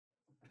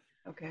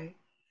Okay.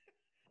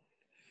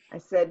 I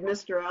said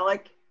Mr.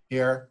 Alec,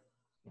 Here.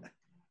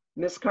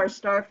 Ms.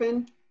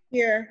 Karstafen,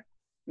 Here.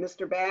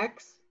 Mr.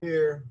 Bax,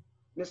 Here.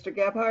 Mr.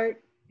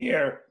 Gebhardt,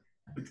 Here.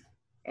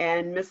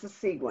 and Mrs.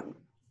 Seguin.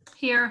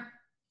 Here.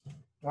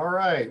 All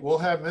right, we'll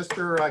have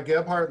Mr.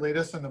 Gebhardt lead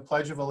us in the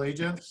Pledge of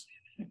Allegiance.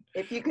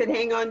 If you could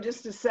hang on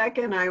just a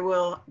second, I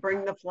will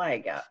bring the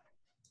flag up.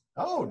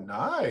 Oh,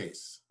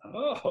 nice.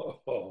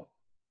 Oh.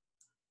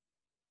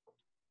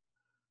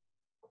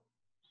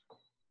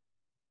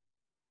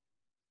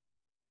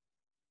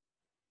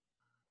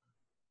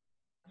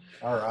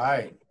 All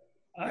right.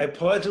 I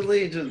pledge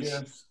allegiance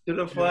Yes. to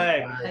the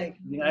flag of Flag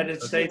the United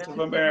States of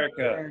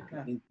America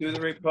and to the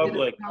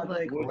republic for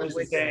which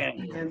which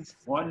stands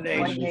one one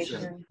nation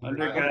nation,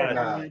 under under God,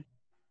 God,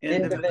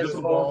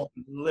 indivisible,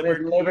 with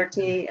liberty,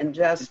 liberty and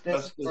justice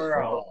justice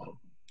for all.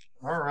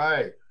 All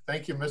right.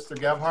 Thank you, Mr.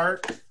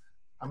 Gebhardt.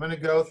 I'm going to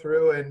go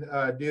through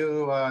and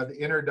do the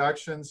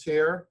introductions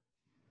here.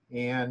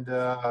 And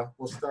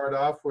we'll start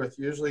off with,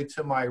 usually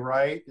to my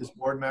right is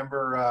board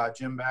member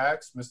Jim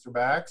Bax, Mr.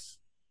 Bax.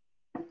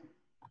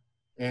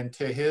 And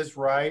to his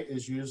right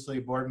is usually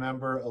board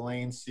member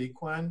Elaine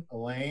Sequin.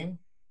 Elaine,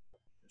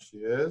 there she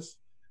is.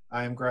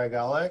 I am Greg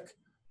Ellick.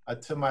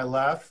 To my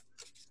left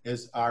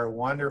is our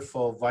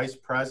wonderful vice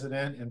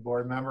president and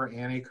board member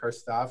Annie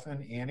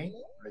Karstafen. Annie,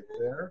 right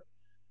there.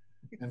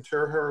 And to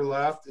her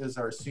left is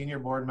our senior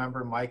board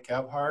member Mike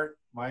Gebhardt.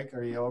 Mike,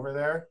 are you over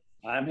there?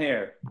 I'm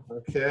here.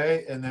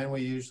 Okay, and then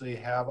we usually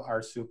have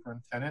our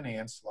superintendent,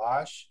 Ann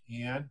Slosh,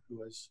 Ann,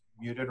 who is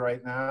muted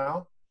right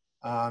now.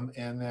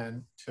 And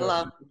then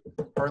to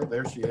her,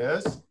 there she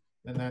is.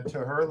 And then to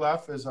her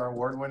left is our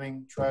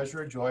award-winning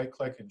treasurer, Joy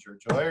Clickinger.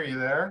 Joy, are you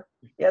there?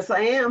 Yes, I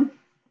am.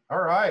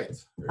 All right,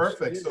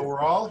 perfect. So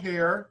we're all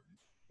here.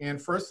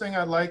 And first thing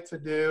I'd like to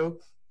do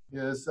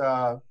is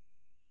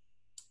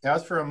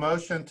ask for a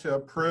motion to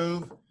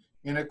approve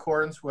in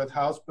accordance with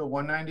House Bill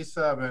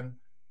 197,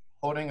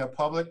 holding a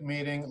public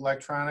meeting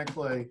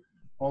electronically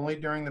only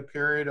during the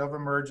period of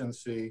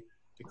emergency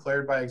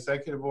declared by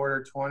Executive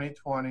Order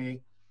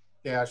 2020-01D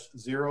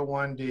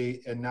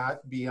and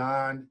not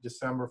beyond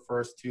December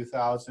 1st,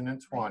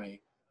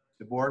 2020.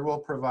 The board will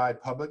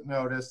provide public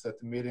notice that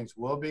the meetings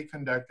will be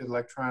conducted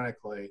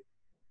electronically,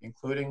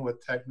 including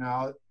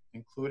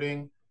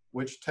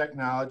which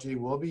technology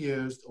will be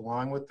used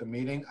along with the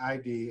meeting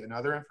ID and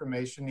other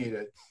information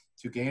needed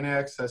to gain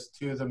access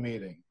to the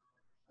meeting.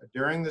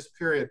 During this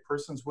period,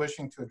 persons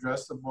wishing to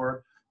address the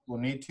board will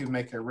need to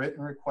make a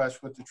written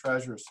request with the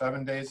treasurer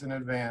 7 days in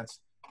advance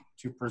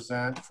to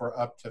present for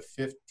up to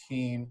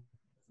 15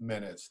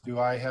 minutes. Do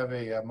I have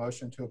a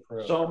motion to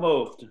approve? So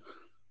moved.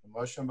 A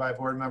motion by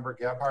board member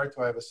Gebhardt.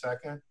 Do I have a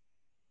second?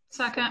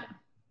 Second.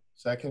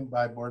 Second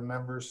by board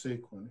member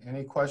Sequin.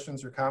 Any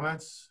questions or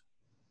comments?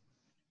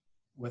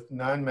 With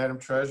none, Madam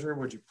Treasurer,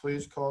 would you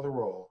please call the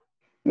roll?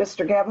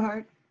 Mr.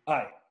 Gebhardt,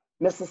 Aye.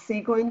 Mrs.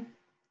 Seguin,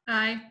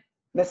 Aye.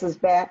 Mrs.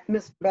 Bax,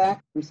 Mr.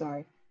 Bax, I'm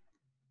sorry,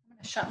 I'm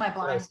gonna shut my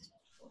blinds.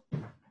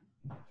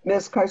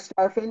 Ms.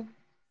 Karstafen,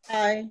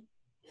 Aye.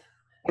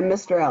 and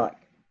Mr. Alec.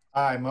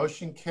 Aye,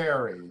 motion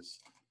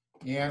carries.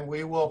 And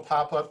we will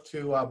pop up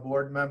to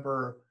board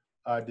member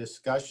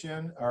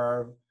discussion.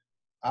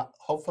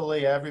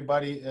 Hopefully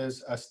everybody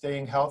is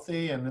staying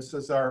healthy, and this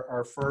is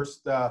our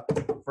first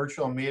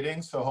virtual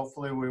meeting, so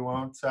hopefully we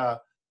won't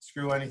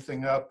screw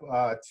anything up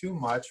too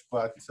much,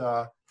 but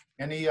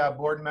any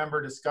board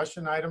member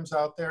discussion items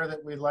out there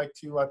that we'd like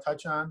to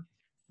touch on?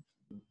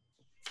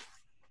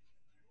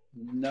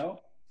 No.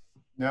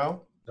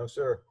 No? No,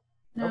 sir.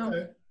 No.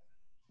 Okay.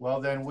 Well,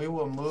 then we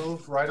will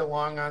move right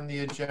along on the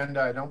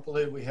agenda. I don't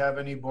believe we have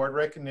any board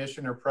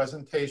recognition or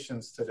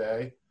presentations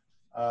today.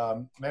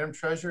 Madam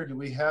Treasurer, do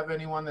we have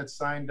anyone that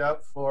signed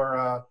up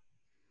for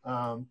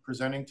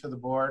presenting to the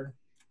board?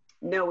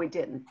 No, we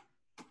didn't.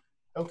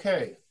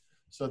 Okay,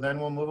 so then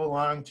we'll move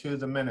along to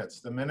the minutes.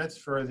 The minutes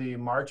for the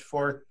March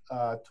 4th,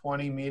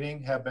 20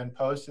 meeting have been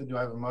posted. Do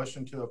I have a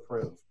motion to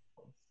approve?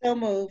 So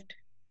moved.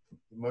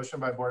 Motion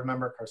by board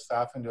member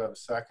Karstafen. Do I have a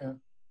second?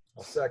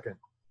 I'll second.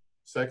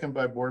 Second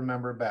by board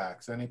member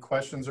Bax. Any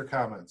questions or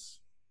comments?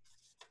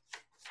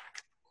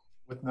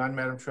 With none,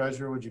 Madam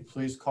Treasurer, would you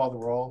please call the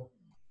roll?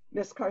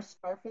 Ms.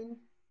 Karstafen,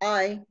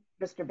 Aye.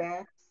 Mr.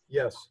 Bax,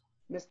 Yes.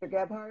 Mr.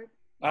 Gebhardt,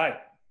 Aye.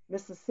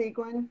 Mrs.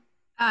 Seguin,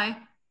 Aye.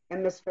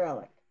 and Mr.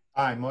 Alec.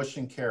 Aye,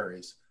 motion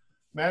carries.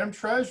 Madam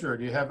Treasurer,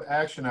 do you have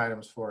action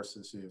items for us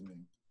this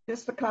evening?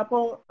 Just a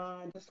couple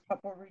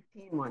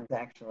routine ones,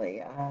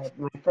 actually.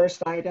 My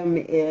first item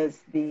is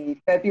the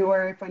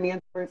February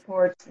financial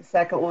reports. The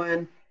second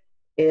one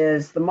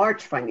is the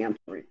March financial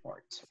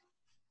reports.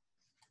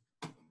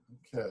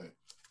 Okay,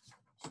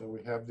 so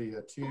we have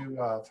the two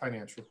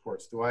financial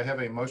reports. Do I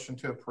have a motion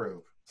to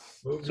approve?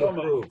 Move to So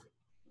approve. moved.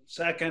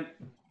 Second.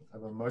 I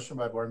have a motion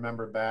by board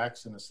member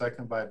Bax and a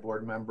second by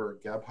board member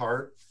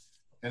Gebhardt.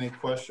 Any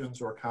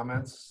questions or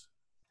comments?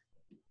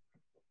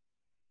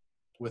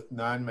 With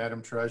none,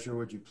 Madam Treasurer,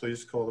 would you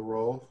please call the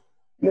roll?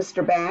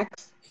 Mr.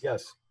 Bax,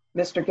 Yes.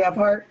 Mr.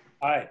 Gebhardt,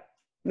 Aye.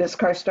 Ms.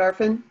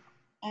 Karstafen,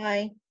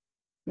 Aye.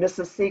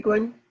 Mrs.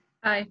 Seguin,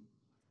 Aye.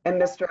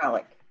 and Mr.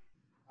 Alec.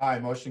 Aye,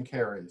 motion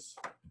carries.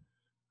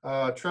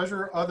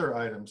 Treasurer, other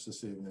items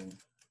this evening.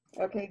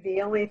 Okay,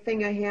 the only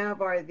thing I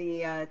have are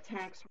the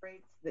tax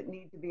rates that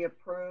need to be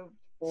approved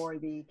for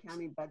the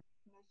County Budget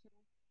Commission.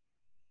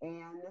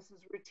 And this is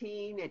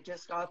routine. It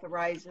just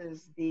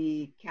authorizes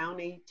the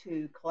county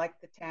to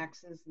collect the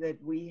taxes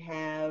that we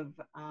have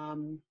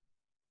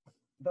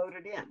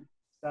voted in.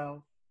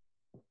 So.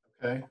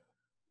 Okay.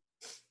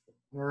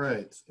 All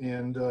right.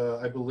 And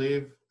I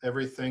believe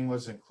everything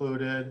was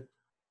included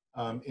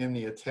in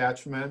the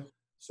attachment.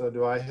 So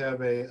do I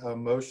have a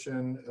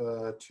motion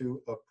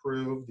to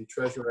approve the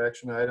treasurer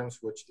action items,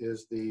 which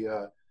is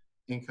the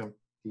income,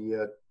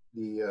 the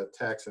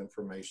tax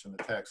information,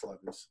 the tax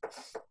levies?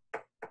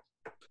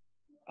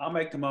 I'll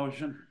make the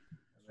motion.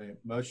 A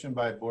motion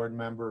by Board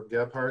Member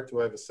Gebhardt. Do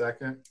I have a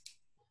second?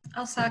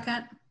 I'll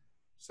second.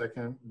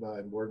 Second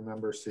by Board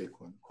Member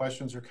Sequin.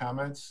 Questions or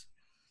comments?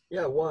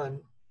 Yeah,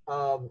 one.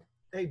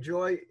 Hey,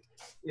 Joy,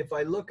 if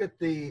I look at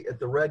the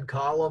red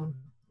column,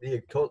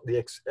 the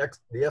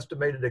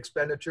estimated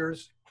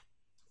expenditures,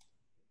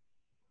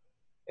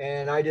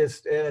 and I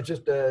just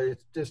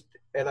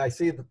and I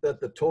see that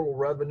the total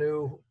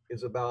revenue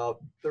is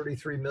about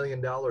 $33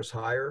 million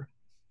higher.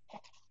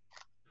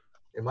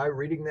 Am I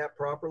reading that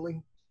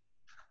properly?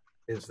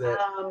 Is that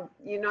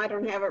I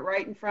don't have it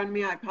right in front of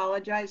me. I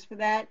apologize for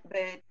that,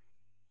 but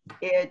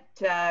it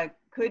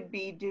could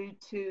be due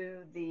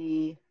to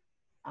the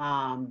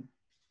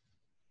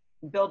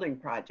building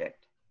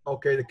project.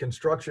 okay? The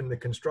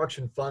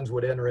construction funds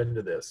would enter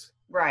into this.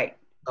 Right.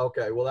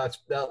 Okay, well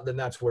then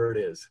that's where it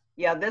is.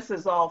 Yeah, this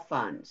is all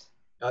funds.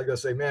 I was gonna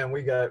say, man,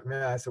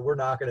 I said we're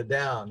knocking it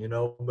down,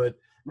 but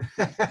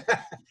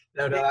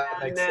no, that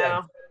makes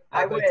sense.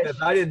 I wish.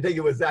 I didn't think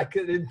it was that.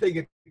 Didn't think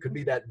it could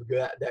be that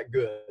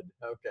good.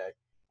 Okay,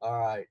 all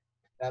right,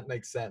 that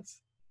makes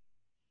sense.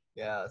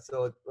 Yeah.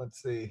 So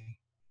let's see.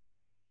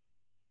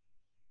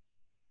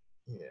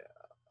 Yeah,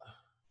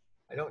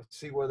 I don't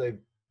see where they,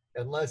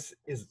 unless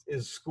is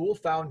school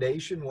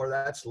foundation where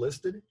that's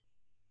listed.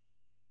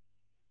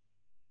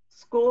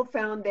 School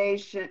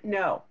foundation,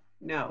 no,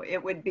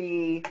 it would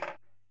be,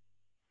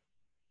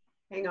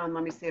 hang on,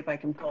 let me see if I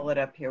can pull it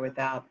up here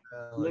without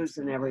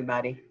losing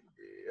everybody.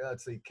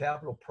 Let's see,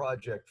 capital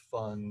project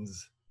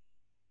funds.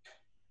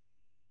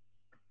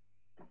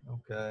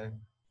 Okay.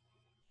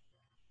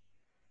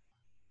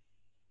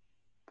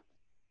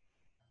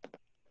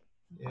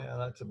 Yeah,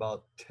 that's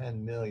about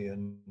 10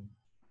 million,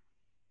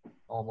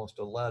 almost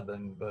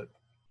 11, but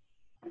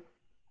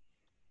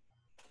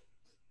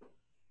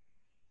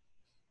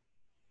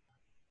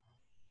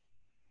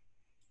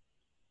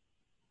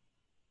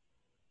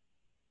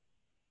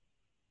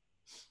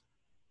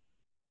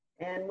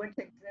And which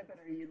exhibit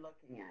are you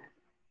looking at?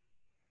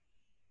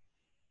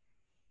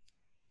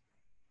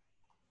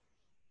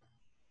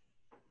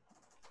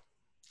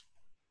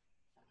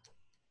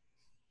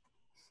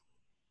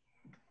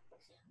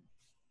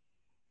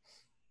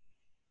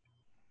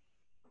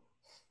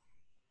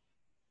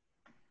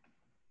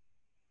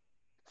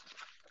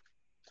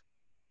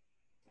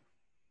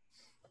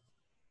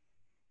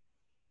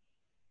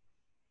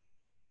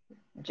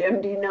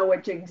 Jim, do you know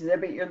which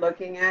exhibit you're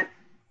looking at?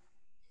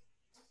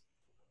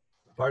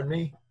 pardon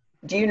me?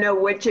 Do you know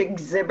which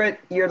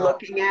exhibit you're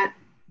looking at?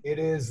 It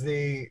is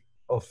the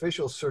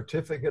official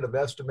certificate of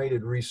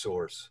estimated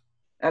resource.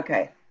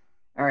 Okay,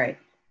 all right.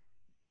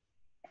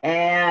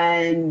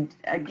 And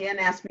again,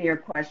 ask me your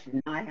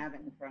question. I have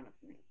it in front of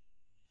me.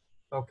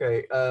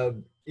 Okay,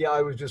 yeah,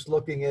 I was just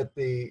looking at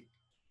the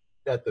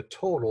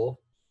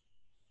total,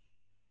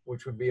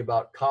 which would be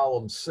about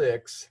column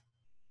 6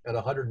 at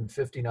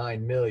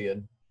 159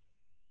 million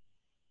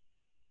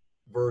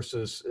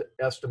versus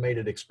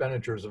estimated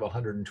expenditures of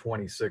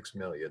 126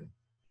 million.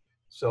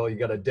 So you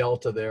got a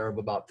delta there of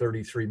about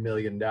 $33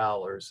 million.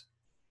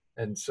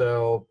 And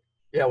so,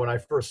 yeah, when I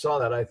first saw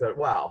that, I thought,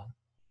 wow,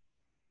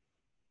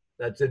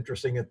 that's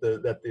interesting that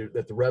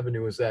the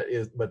revenue is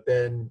but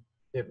then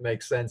it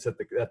makes sense that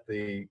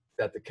the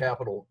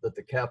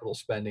capital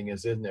spending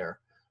is in there.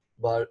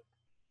 But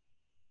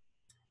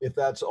if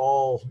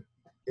all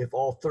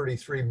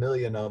 33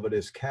 million of it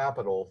is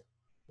capital,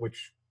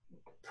 which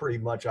pretty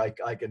much I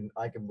can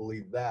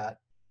believe that.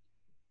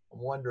 I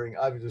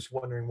was just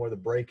wondering where the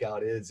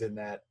breakout is in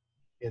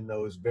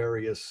those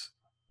various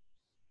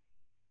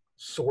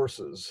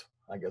sources,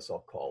 I guess I'll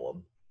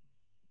call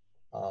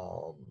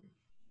them.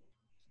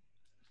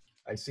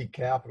 I see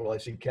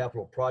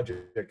capital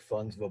project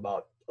funds of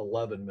about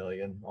 11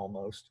 million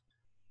almost.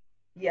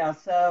 Yeah,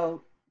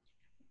 so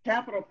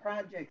capital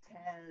projects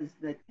has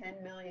the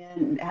 10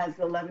 million, has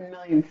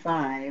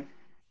 11,000,005.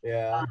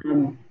 Yeah.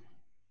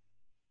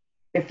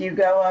 If you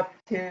go up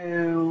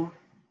to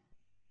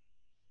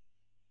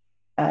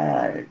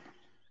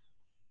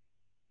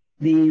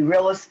the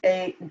real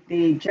estate,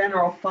 the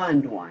general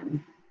fund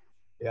one,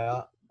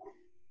 Yeah.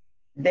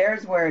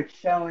 there's where it's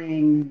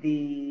showing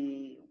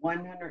the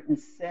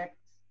 106,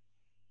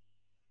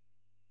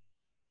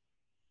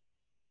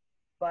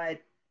 but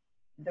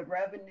the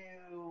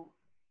revenue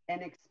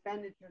and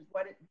expenditures,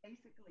 what it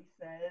basically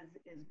says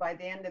is by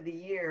the end of the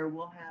year,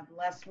 we'll have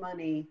less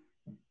money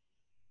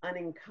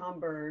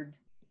unencumbered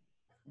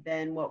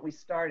than what we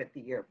started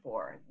the year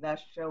for, thus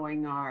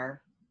showing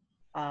our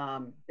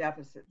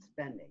deficit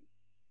spending.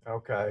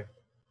 Okay.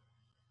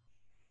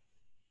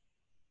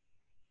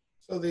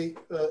 So the,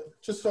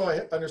 just so I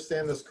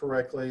understand this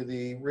correctly,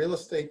 the real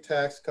estate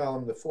tax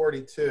column, the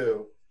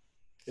 42,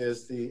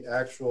 is the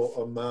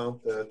actual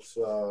amount that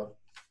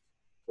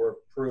we're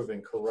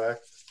approving,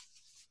 correct?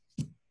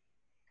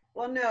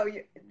 Well, no,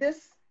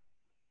 this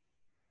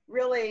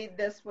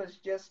was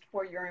just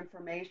for your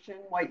information.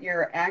 What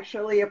you're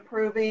actually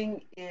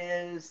approving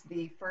is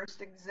the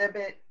first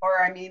exhibit,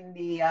 or I mean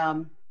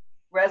the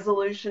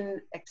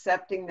resolution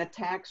accepting the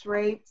tax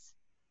rates.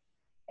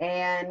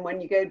 And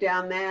when you go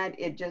down that,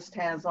 it just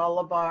has all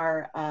of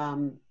our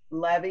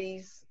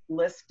levies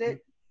listed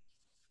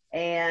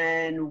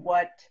and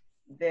what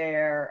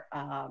their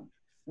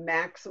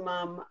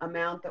maximum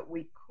amount that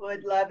we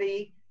could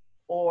levy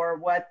or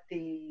what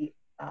the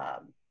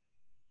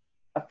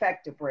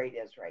effective rate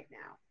is right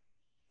now.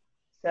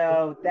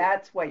 So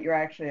that's what you're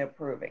actually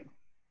approving.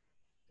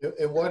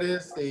 And what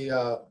is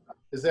the,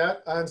 is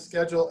that on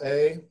Schedule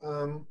A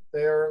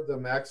there, the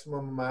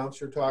maximum amounts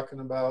you're talking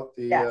about?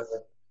 The Yes.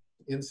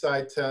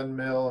 Inside 10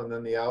 mil and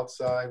then the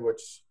outside,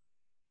 which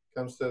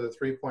comes to the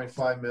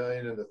 3.5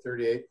 million and the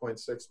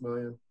 38.6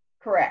 million?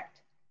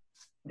 Correct.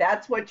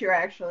 That's what you're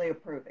actually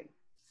approving.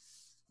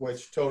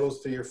 Which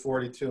totals to your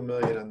 42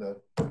 million on the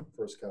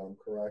first column,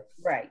 correct?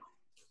 Right.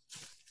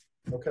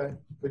 Okay,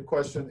 good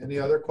question. Any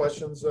other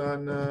questions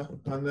on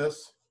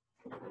this?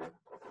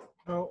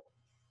 No.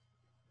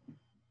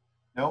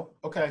 No?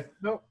 Okay.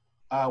 Nope.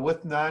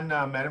 With none,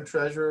 Madam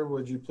Treasurer,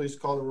 would you please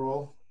call the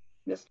roll?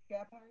 Mr.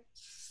 Gephardt?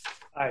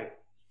 Aye.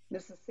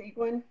 Mrs.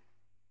 Seguin?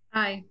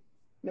 Aye.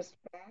 Mr.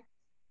 Bax?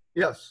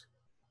 Yes.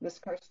 Ms.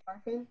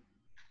 Karstafen?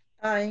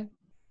 Aye.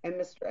 And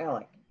Mr.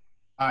 Elick?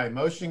 Aye,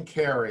 motion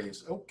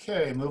carries.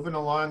 Okay, moving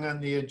along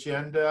on the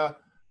agenda.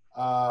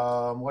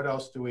 What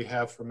else do we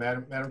have for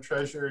Madam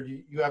Treasurer?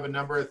 Do you have a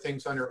number of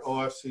things under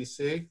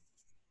OFCC?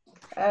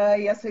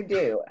 Yes, I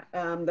do.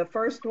 The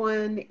first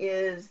one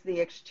is the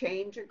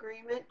exchange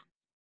agreement.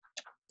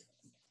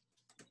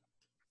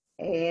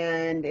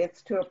 And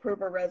it's to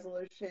approve a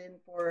resolution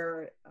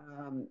for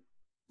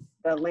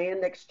the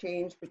land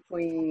exchange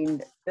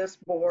between this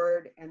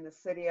board and the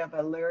city of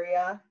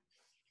Elyria.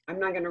 I'm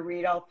not going to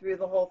read all through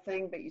the whole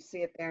thing, but you see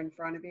it there in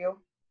front of you.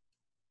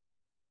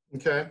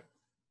 Okay,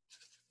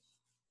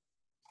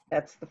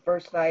 That's the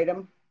first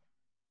item.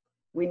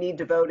 We need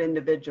to vote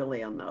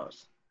individually on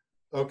those.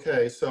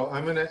 okay, so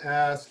I'm going to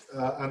ask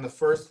on the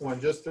first one,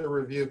 just to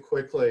review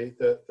quickly,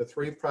 the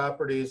three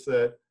properties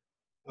that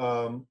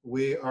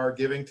we are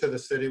giving to the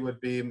city would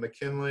be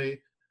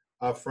McKinley,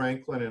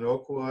 Franklin, and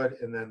Oakwood,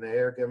 and then they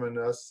are giving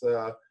us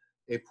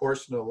a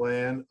portion of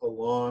land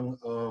along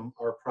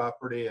our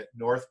property at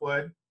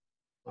Northwood.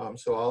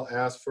 So I'll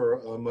ask for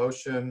a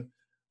motion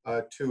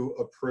to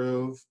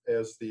approve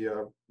as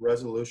the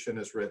resolution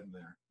is written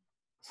there.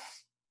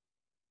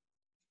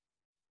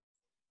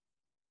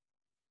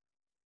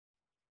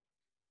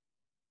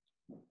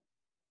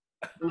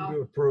 Move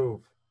to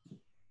approve.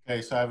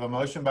 Okay, so I have a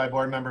motion by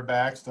Board Member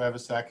Bax. Do I have a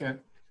second?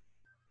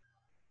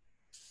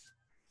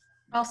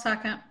 I'll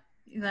second.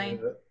 Elaine.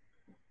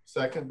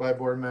 Second by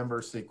Board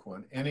Member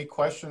Sequin. Any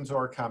questions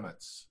or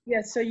comments?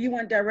 Yes, so you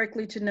went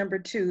directly to number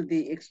 2,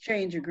 the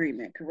exchange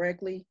agreement,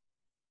 correctly?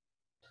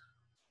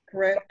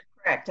 Correct?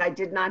 Correct. I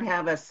did not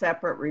have a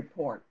separate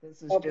report.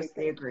 This is Okay, just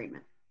the good.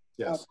 agreement.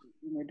 Yes, Okay,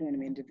 we're doing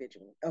them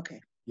individually.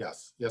 Okay.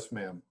 yes, yes,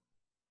 ma'am.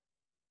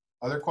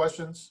 Other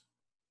questions?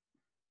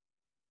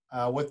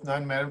 With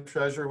none, Madam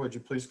Treasurer, would you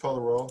please call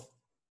the roll?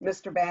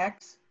 Mr.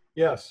 Bax?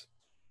 Yes.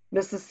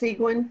 Mrs.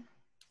 Seguin?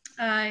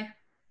 Aye.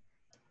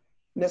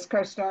 Ms.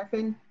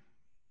 Karstafen?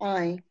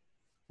 Aye.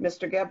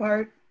 Mr.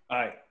 Gebhardt?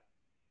 Aye.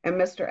 And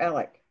Mr.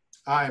 Elick?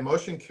 Aye,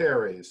 motion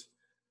carries.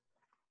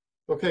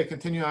 Okay,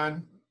 continue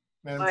on,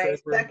 Madam My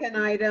Treasurer. second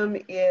item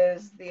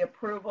is the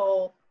approve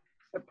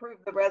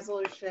the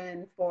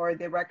resolution for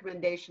the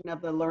recommendation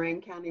of the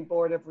Lorraine County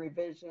Board of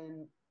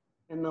Revision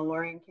and the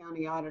Lorraine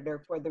County Auditor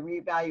for the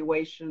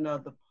revaluation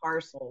of the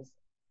parcels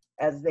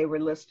as they were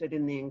listed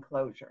in the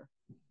enclosure.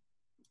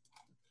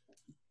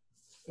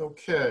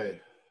 Okay.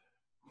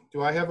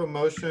 Do I have a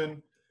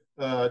motion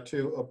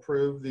to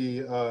approve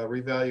the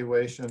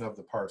revaluation of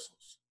the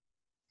parcels?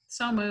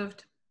 So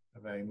moved.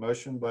 I have a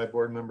motion by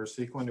Board Member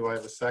Sequin. Do I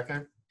have a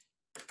second?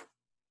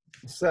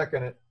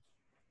 Second it.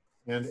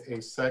 And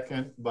a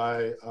second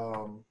by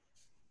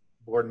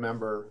Board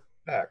Member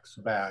Bax.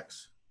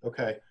 Bax.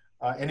 Okay.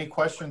 Any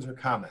questions or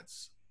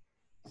comments?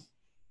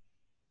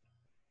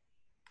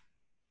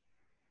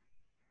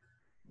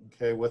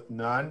 Okay, with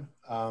none,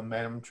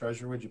 Madam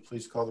Treasurer, would you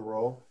please call the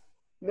roll?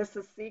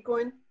 Mrs.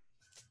 Seguin?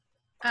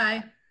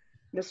 Aye.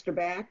 Mr.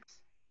 Bax?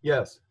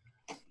 Yes.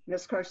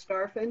 Ms.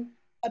 Karstafen?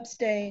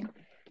 Abstain.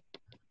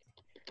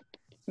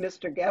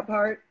 Mr.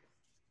 Gebhardt?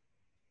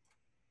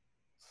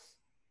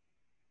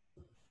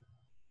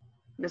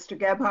 Mr.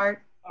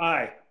 Gebhardt?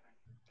 Aye.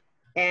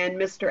 and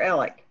Mr.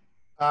 Elick.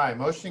 Aye,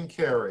 motion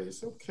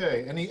carries.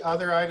 Okay, any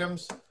other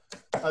items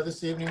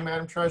this evening,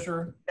 Madam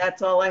Treasurer?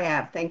 That's all I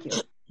have. Thank you.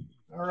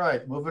 All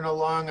right, moving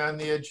along on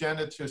the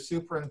agenda to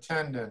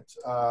Superintendent.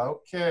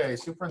 Okay,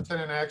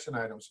 Superintendent action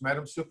items.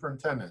 Madam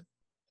Superintendent.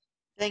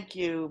 Thank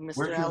you, Mr.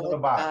 Where's your little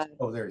Elick. box?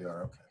 Oh, there you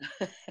are.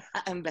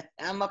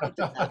 I'm up at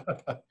the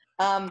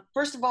top.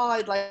 First of all,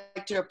 I'd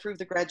like to approve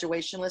the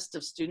graduation list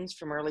of students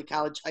from Early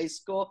College High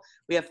School.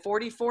 We have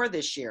 44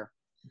 this year.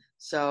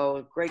 So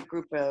a great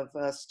group of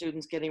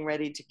students getting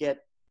ready to get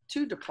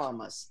 2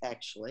 diplomas,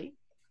 actually.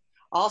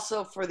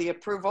 Also for the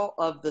approval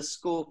of the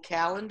school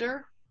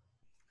calendar,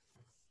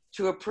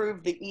 to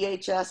approve the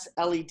EHS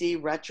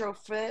LED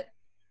retrofit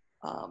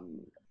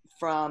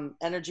from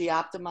Energy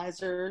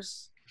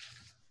Optimizers.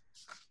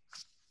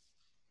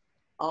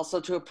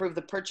 Also to approve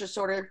the purchase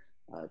order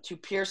to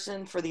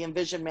Pearson for the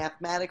Envision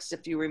Mathematics.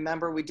 If you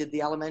remember, we did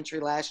the elementary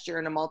last year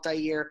in a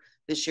multi-year.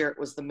 This year it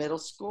was the middle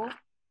school.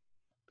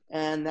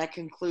 And that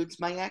concludes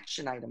my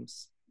action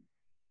items.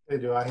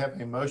 Okay, do I have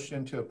a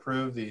motion to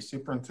approve the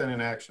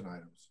superintendent action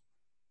items?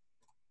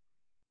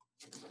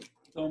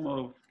 So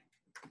moved.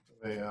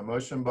 A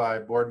motion by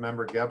Board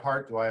Member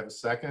Gebhardt. Do I have a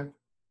second?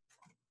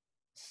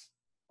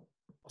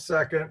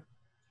 Second.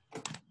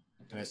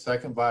 And a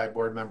second by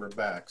Board Member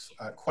Bax.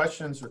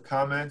 Questions or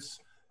comments?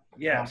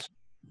 Yes.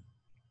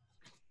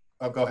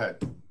 Oh, go ahead.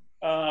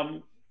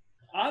 On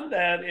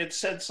that, it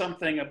said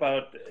something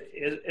about,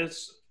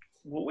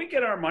 will we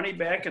get our money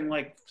back in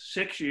like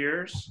 6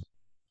 years?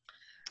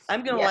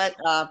 I'm going to let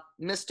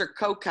Mr.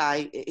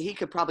 Kokai, he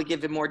could probably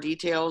give you more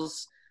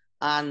details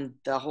on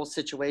the whole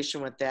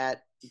situation with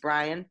that.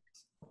 Brian?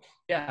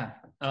 Yeah.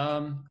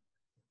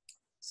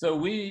 So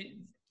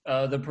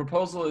the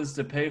proposal is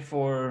to pay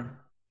for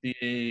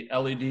the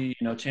LED,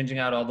 changing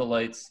out all the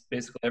lights,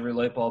 basically every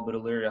light bulb at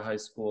Elyria High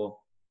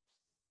School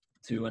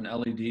to an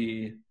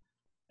LED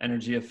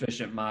energy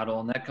efficient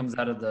model. And that comes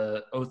out of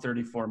the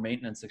 034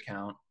 maintenance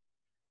account.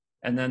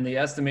 And then the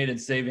estimated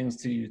savings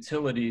to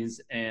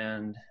utilities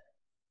and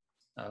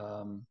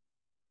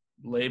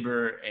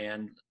labor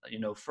and,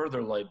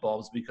 further light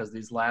bulbs, because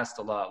these last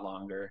a lot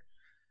longer,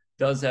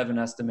 does have an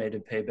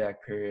estimated payback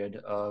period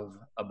of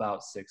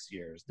about 6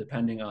 years,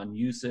 depending on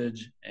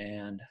usage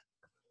and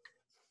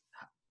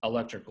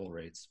electrical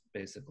rates,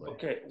 basically.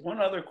 Okay, one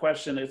other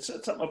question. It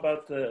said something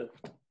about a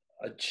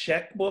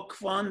checkbook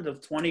fund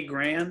of 20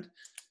 grand.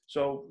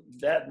 So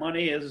that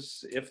money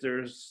is, if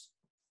there's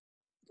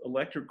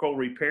electrical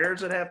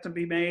repairs that have to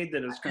be made,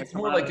 that it's going to It's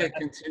come more out like of a that?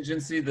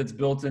 contingency that's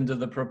built into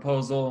the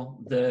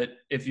proposal, that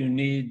if you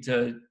need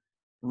to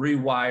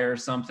rewire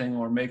something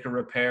or make a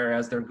repair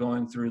as they're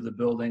going through the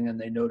building and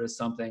they notice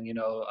something,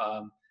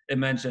 it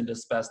mentioned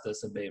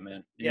asbestos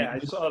abatement. Yeah, I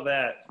saw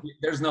that.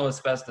 There's no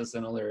asbestos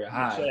in Elyria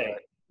High. say.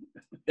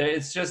 But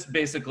it's just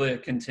basically a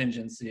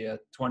contingency, a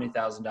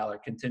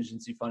 $20,000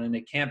 contingency fund, and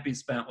it can't be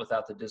spent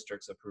without the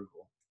district's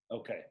approval.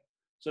 Okay,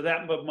 so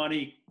that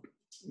money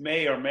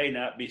may or may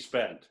not be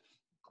spent.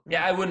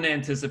 Yeah, I wouldn't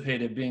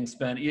anticipate it being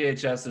spent.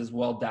 EHS is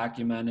well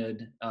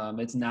documented.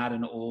 It's not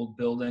an old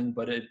building,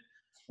 but it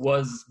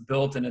was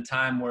built in a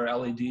time where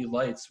LED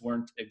lights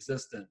weren't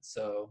existent.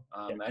 So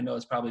I know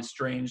it's probably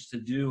strange to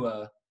do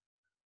a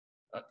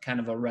kind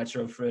of a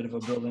retrofit of a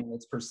building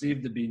that's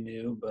perceived to be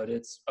new, but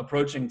it's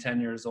approaching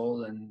 10 years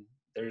old, and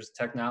there's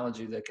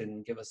technology that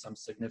can give us some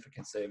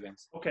significant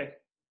savings. Okay.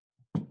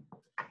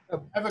 I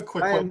have a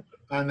quick one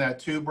on that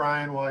too,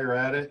 Brian, while you're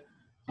at it.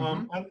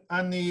 On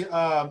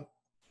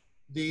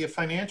the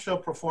financial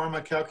pro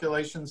forma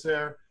calculations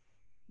there,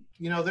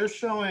 they're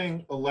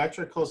showing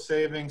electrical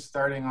savings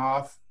starting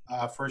off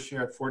first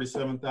year at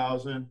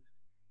 47,000,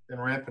 then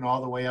ramping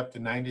all the way up to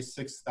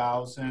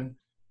 96,000.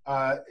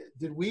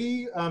 Did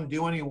we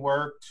do any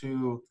work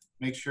to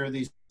make sure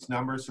these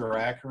numbers are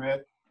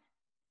accurate?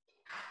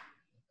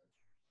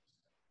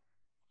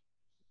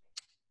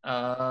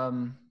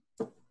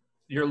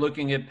 You're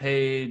looking at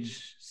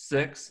page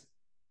 6?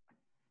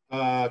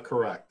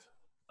 Correct.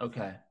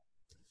 Okay.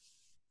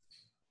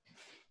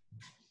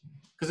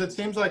 Because it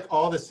seems like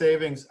all the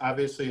savings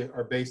obviously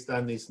are based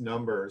on these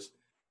numbers.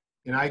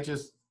 And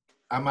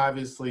I'm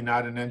obviously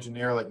not an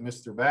engineer like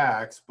Mr.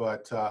 Bax,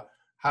 but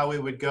how we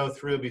would go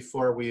through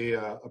before we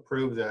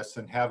approve this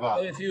and have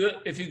a...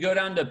 If you go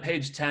down to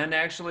page 10,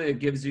 actually, it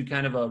gives you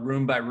kind of a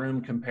room by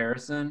room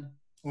comparison.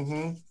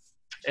 Mm-hmm.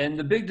 And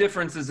the big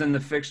difference is in the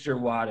fixture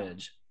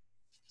wattage.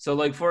 So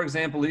like, for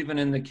example, even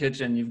in the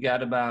kitchen, you've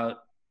got about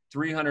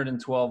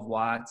 312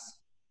 watts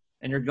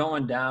and you're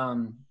going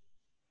down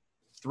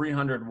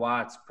 300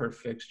 watts per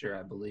fixture,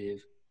 I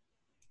believe.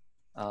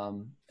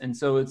 And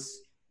so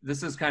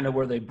this is kind of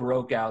where they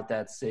broke out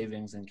that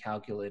savings and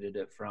calculated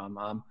it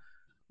from.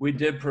 We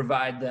did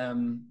provide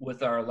them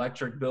with our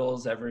electric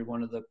bills, every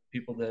one of the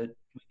people that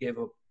we gave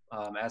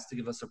asked to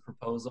give us a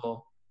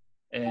proposal.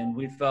 And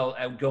we felt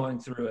at going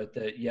through it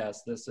that,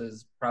 yes, this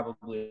is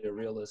probably a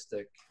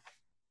realistic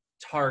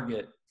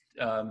target.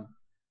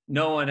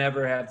 No one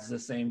ever has the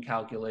same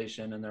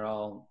calculation, and they're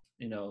all,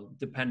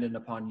 dependent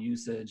upon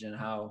usage and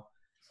how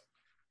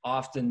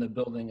often the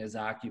building is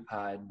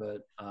occupied,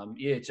 but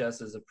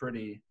EHS is a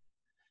pretty,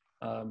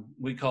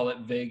 we call it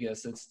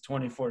Vegas. It's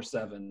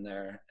 24/7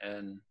 there.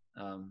 And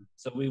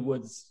so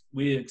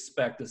we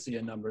expect to see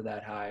a number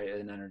that high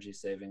in energy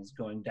savings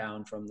going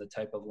down from the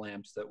type of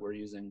lamps that we're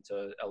using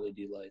to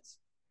LED lights.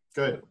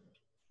 Good.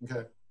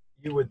 Okay.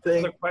 You would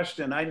think. Another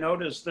question. I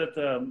noticed that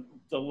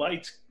the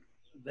lights,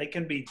 they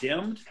can be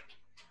dimmed.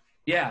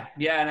 Yeah,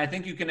 and I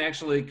think you can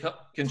actually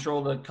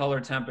control the color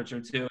temperature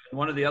too. And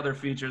one of the other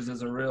features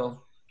is a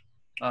real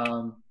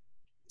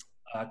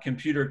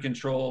computer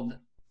controlled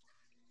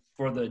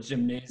for the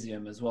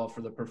gymnasium as well,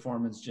 for the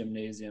performance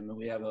gymnasium. And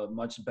we have a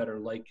much better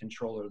light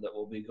controller that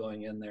will be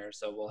going in there.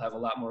 So we'll have a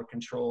lot more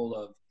control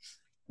of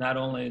not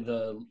only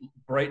the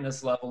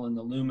brightness level and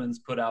the lumens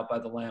put out by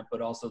the lamp,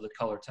 but also the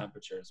color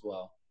temperature as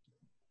well.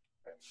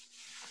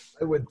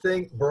 I would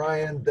think,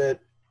 Brian,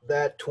 that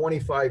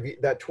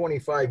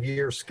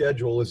 25-year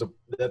schedule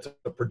that's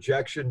a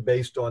projection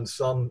based on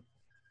some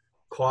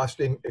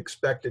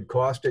expected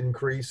cost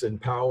increase in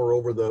power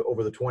over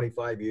the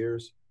 25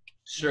 years.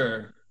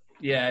 Sure.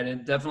 Yeah, and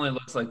it definitely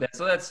looks like that.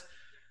 So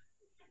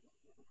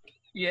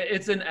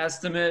it's an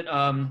estimate.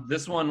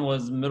 This one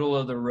was middle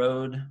of the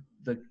road.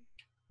 The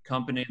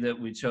company that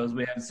we chose,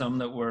 we had some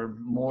that were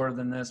more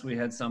than this. We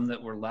had some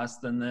that were less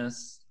than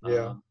this.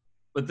 Yeah.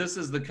 But this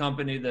is the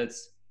company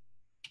that's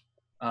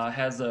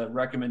has a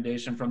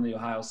recommendation from the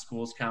Ohio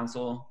Schools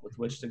Council with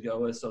which to go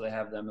with, so they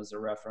have them as a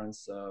reference.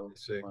 So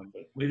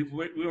we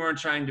weren't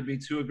trying to be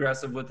too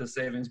aggressive with the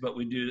savings, but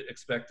we do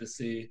expect to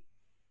see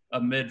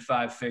a mid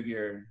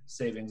 5-figure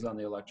savings on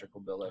the electrical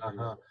bill every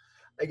year.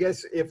 I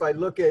guess if I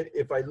look at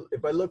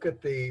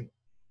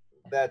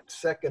that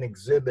second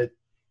exhibit,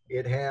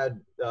 it had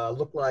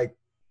looked like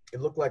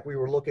we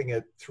were looking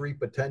at 3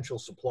 potential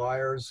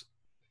suppliers,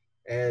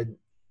 and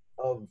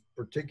of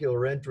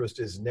particular interest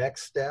is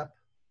Next Step.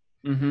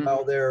 Mm-hmm.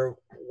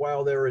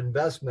 While the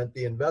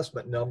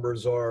investment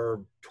numbers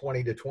are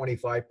 20 to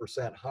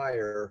 25%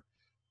 higher,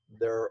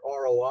 their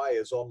ROI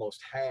is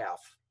almost half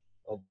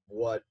of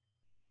what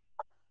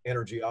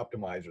Energy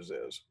Optimizers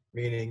is,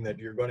 meaning that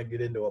you're going to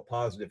get into a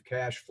positive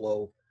cash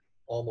flow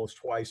almost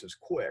twice as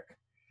quick.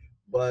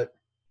 But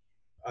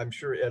I'm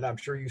sure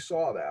you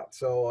saw that.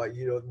 So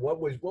what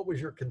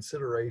was your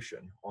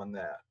consideration on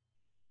that?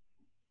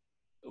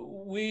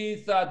 We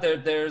thought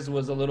that theirs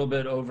was a little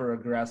bit over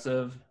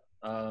aggressive.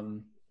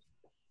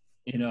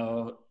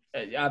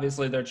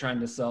 Obviously they're trying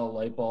to sell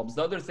light bulbs.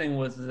 The other thing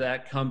with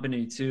that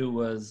company too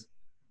was,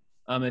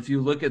 if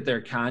you look at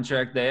their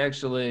contract, they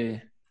actually,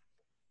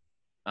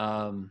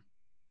 I'm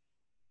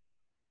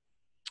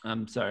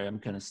sorry, I'm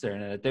kind of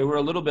staring at it. They were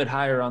a little bit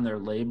higher on their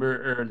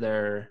labor,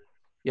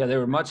 they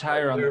were much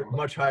higher on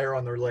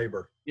their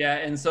labor. Yeah,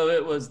 and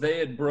so they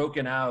had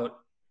broken out.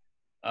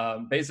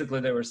 Basically,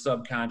 they were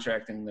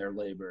subcontracting their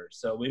labor.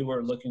 So we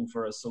were looking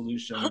for a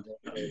solution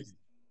that was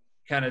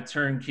kind of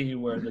turnkey,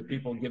 where the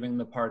people giving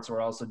the parts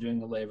were also doing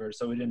the labor.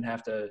 So we didn't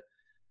have to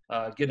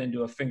get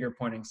into a finger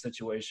pointing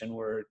situation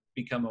where it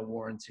become a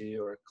warranty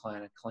or a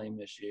claim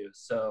issue.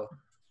 So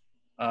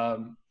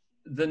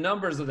the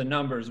numbers are the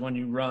numbers when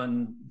you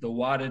run the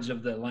wattage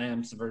of the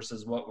lamps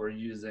versus what we're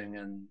using.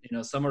 And,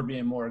 some are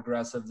being more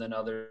aggressive than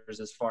others.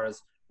 As far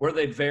as where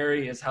they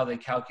vary is how they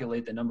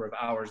calculate the number of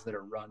hours that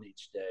are run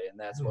each day. And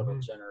that's what will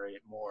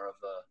generate more of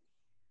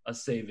a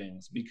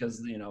savings, because,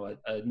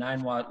 a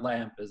 9-watt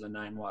lamp is a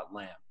 9-watt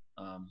lamp.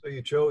 So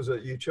you chose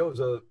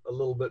a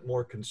little bit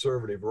more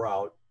conservative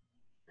route.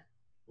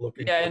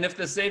 And if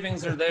the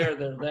savings are there,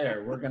 they're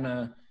there. We're going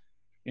to,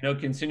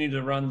 continue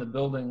to run the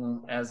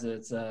building as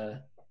it's,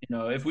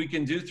 if we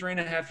can do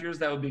 3.5 years,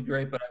 that would be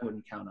great, but I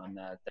wouldn't count on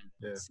that.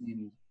 That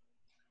seemed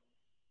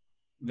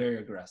very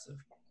aggressive.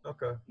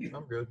 Okay,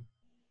 I'm good.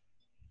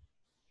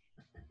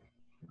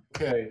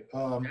 Okay.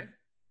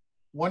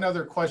 One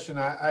other question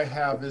I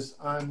have is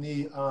on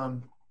the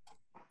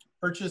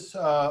purchase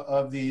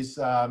of these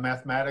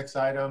mathematics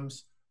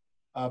items.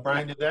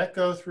 Brian, did that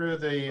go through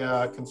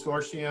the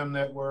consortium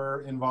that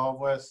we're involved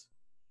with?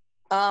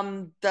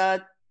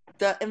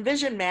 The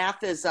Envision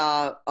Math is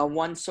a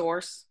one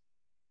source,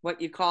 what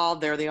you call.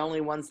 They're the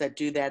only ones that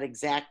do that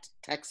exact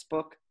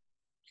textbook.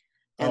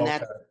 And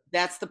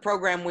that's the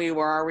program we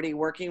were already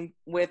working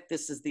with.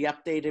 This is the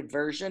updated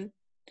version.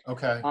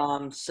 Okay.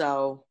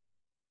 So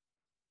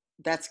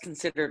that's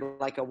considered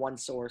like a one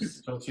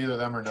source. So it's either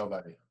them or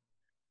nobody.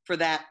 For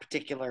that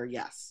particular,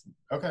 yes.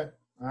 Okay.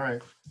 All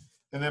right.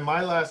 And then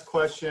my last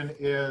question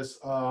is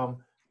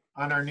on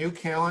our new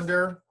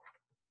calendar.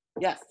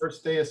 Yes.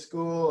 First day of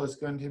school is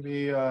going to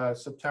be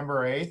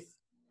September 8th.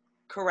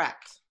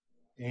 Correct.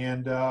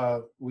 And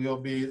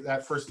we'll be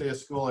that first day of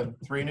school in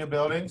 3 new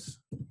buildings.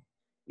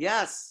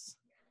 Yes.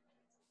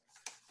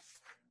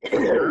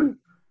 That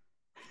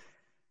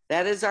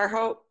is our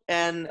hope.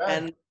 And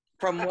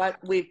from what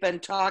we've been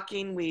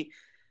talking,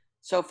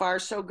 so far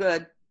so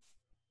good.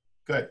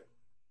 Good.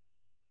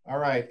 All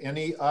right.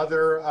 Any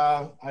other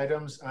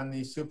items on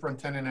the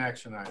superintendent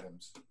action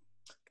items?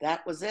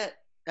 That was it.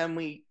 And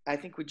I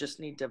think we just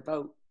need to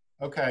vote.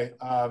 Okay.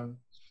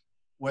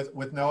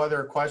 With no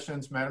other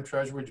questions, Madam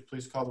Treasurer, would you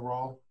please call the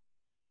roll?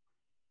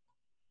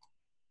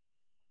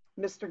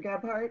 Mr.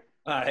 Gebhardt,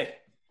 Aye.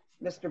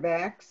 Mr.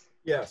 Bax,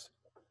 Yes.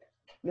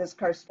 Ms.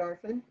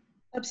 Karstafen,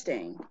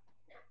 Abstain.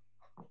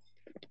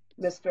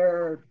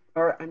 Mrs.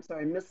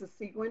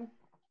 Seguin,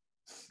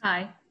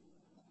 Aye.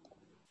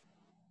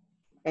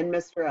 and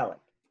Mr. Elick.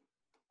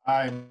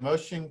 Aye,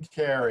 motion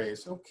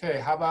carries. Okay,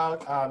 how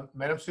about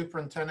Madam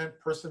Superintendent,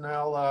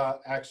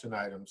 personnel action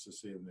items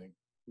this evening?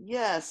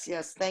 Yes,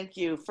 thank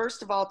you.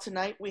 First of all,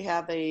 tonight we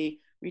have a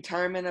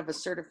retirement of a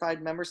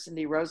certified member,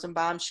 Cindy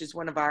Rosenbaum. She's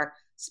one of our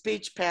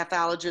speech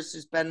pathologists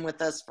who's been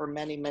with us for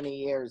many, many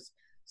years.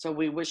 So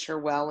we wish her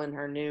well in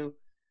her new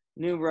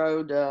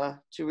road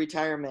to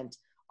retirement.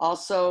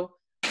 Also,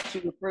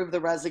 to approve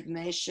the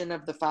resignation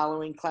of the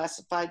following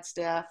classified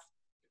staff.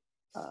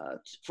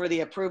 For the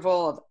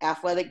approval of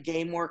athletic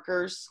game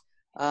workers.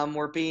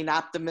 We're being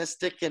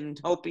optimistic and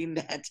hoping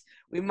that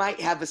we might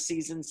have a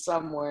season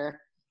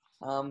somewhere,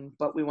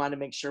 but we want to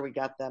make sure we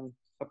got them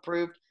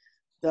approved.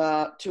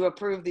 To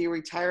approve the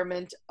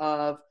retirement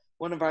of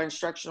one of our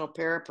instructional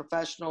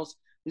paraprofessionals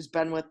who's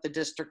been with the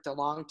district a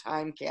long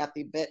time,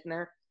 Kathy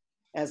Bittner,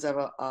 as of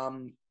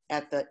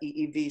at the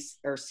EEV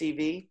or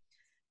CV.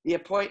 The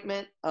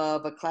appointment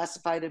of a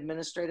classified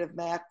administrative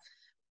math.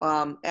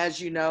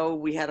 As you know,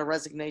 we had a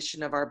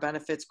resignation of our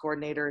benefits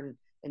coordinator,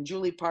 and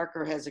Julie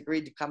Parker has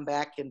agreed to come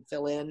back and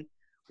fill in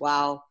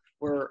while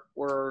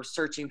we're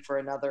searching for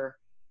another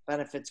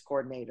benefits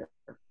coordinator.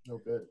 Oh,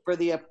 good. For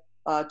the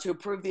to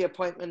approve the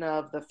appointment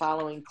of the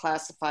following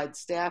classified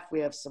staff, we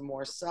have some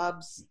more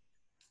subs,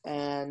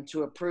 and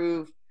to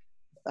approve,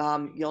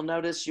 you'll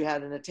notice you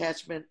had an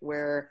attachment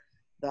where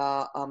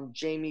the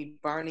Jamie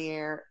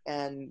Barnier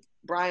and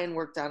Brian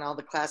worked on all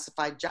the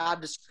classified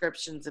job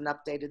descriptions and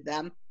updated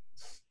them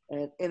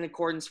in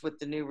accordance with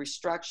the new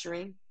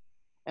restructuring.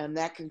 And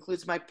that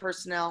concludes my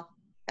personnel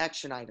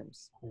action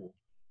items. Cool.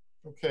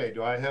 Okay,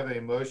 do I have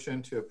a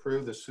motion to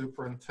approve the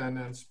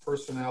superintendent's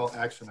personnel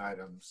action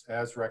items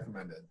as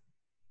recommended?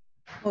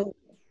 Oh,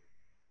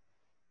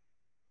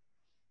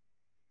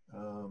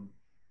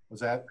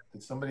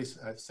 Did somebody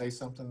say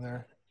something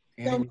there?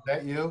 Annie, was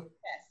that you?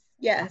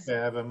 yes. Okay,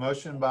 I have a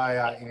motion by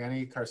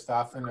Annie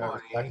Karstafen. Do I have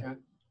a second?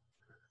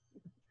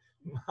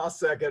 I'll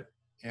second.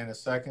 And a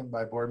second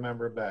by Board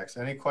Member Bax.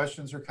 Any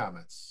questions or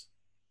comments?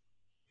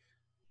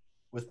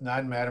 With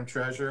none, Madam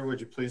Treasurer,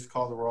 would you please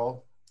call the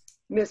roll?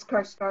 Ms.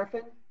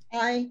 Karstafen,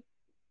 Aye.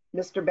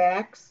 Mr.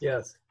 Bax,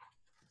 Yes.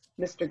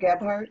 Mr.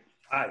 Gebhardt,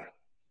 Aye.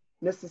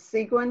 Mrs.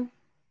 Seguin,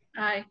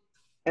 Aye.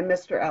 and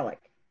Mr.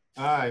 Elick.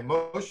 Aye,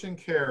 motion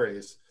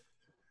carries.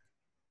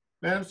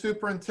 Madam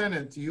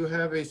Superintendent, do you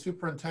have a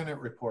superintendent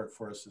report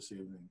for us this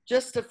evening?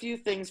 Just a few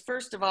things.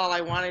 First of all,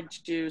 I wanted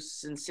to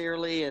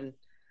sincerely and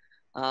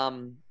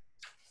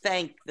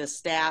thank the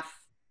staff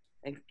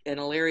and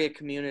Elyria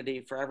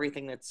community for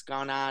everything that's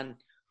gone on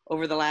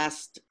over the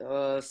last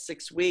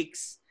 6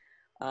 weeks.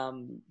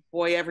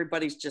 Boy,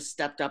 everybody's just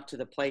stepped up to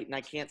the plate, and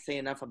I can't say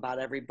enough about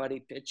everybody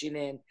pitching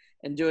in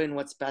and doing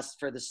what's best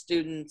for the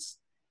students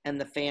and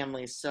the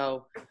families.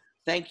 So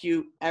thank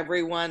you,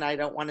 everyone. I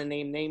don't want to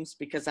name names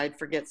because I'd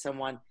forget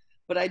someone,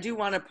 but I do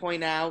want to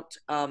point out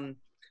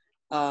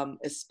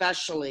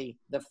especially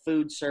the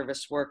food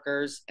service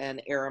workers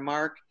and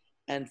Aramark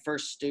and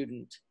First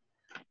Student.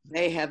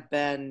 They have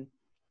been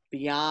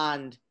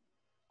beyond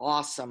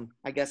awesome,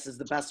 I guess is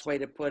the best way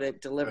to put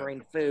it,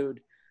 delivering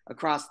food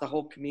across the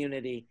whole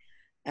community.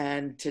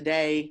 And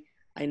today,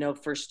 I know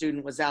First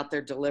Student was out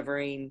there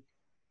delivering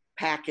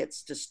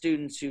packets to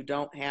students who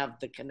don't have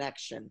the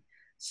connection.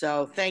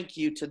 So thank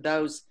you to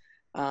those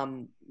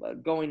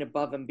going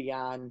above and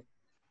beyond.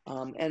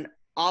 And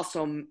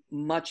also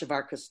much of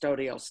our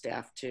custodial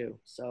staff too.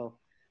 So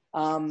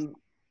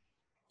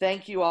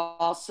thank you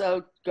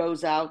also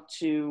goes out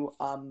to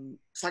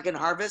Second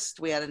Harvest.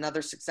 We had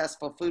another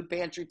successful food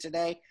pantry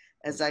today.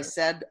 As I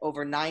said,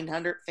 over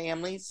 900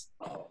 families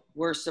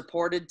were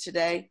supported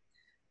today.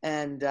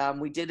 And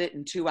we did it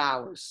in 2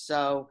 hours.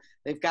 So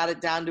they've got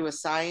it down to a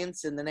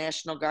science, and the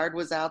National Guard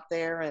was out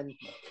there.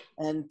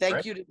 And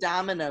thank you to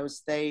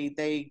Domino's.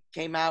 They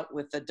came out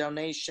with a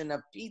donation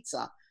of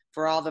pizza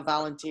for all the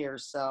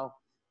volunteers. So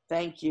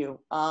thank you.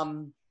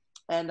 And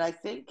I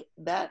think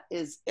that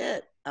is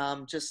it.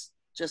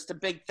 Just a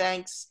big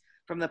thanks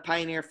from the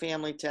Pioneer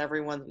family to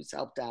everyone who's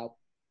helped out.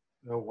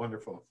 Oh,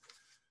 wonderful.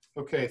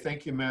 Okay,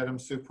 thank you, Madam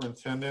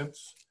Superintendent.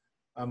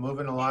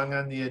 Moving along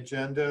on the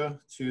agenda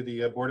to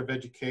the Board of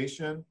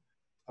Education.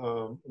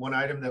 One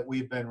item that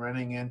we've been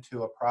running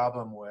into a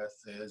problem with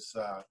is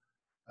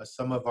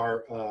some of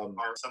our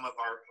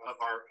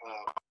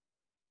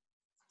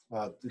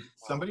did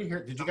somebody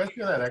hear? Did you guys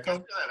hear that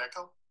echo?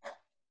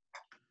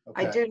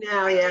 Okay. I do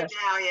now, yes.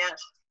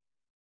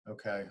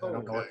 Okay, I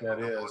don't know what that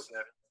is.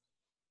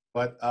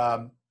 But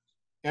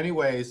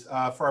anyways,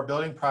 for our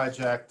building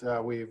project,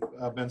 we've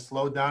been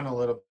slowed down a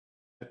little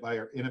bit by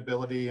our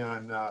inability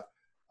on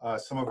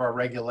some of our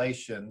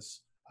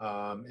regulations.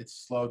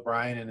 It's slowed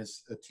Brian and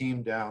his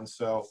team down.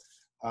 So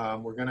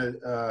we're going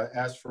to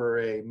ask for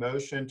a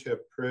motion to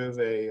approve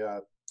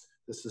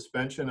the the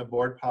suspension of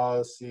board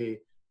policy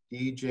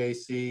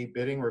DJC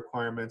bidding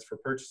requirements for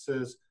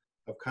purchases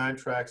of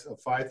contracts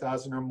of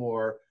 5,000 or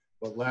more,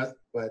 but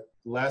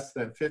less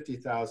than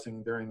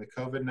 50,000 during the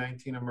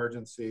COVID-19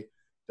 emergency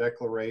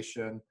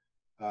declaration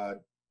by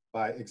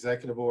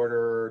Executive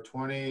Order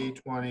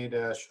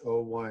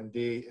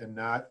 2020-01D and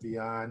not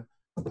beyond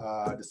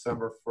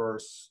December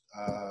 1st,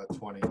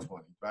 2020. Do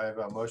I have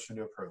a motion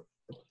to approve?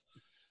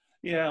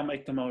 Yeah, I'll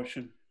make the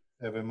motion.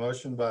 I have a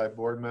motion by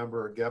Board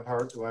Member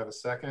Gebhardt. Do I have a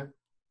second?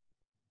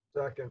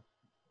 Second.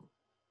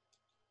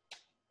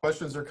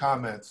 Questions or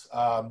comments?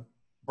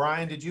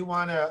 Brian, did you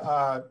want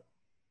to,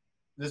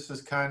 this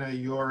is kind of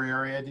your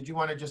area, did you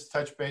want to just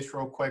touch base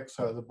real quick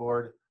so the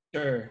board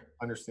Sure.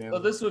 understands?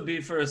 So this would be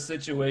for a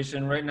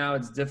situation, right now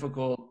it's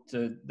difficult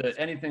to,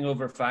 anything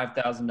over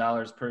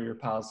 $5,000 per your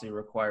policy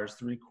requires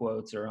 3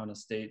 quotes or on a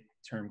state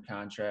term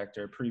contract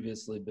or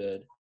previously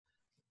bid.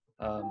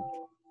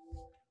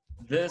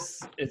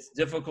 It's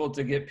difficult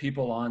to get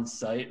people on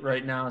site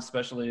right now,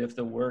 especially if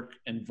the work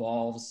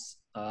involves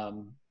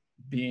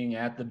being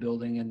at the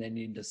building and they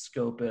need to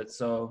scope it.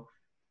 So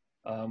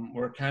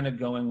we're kind of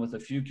going with a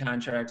few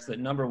contracts that,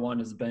 number one,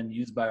 has been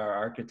used by our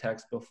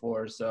architects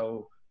before.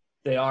 So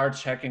they are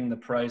checking the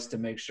price to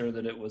make sure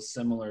that it was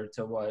similar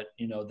to what,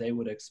 you know, they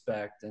would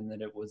expect and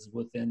that it was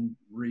within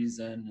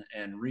reason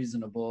and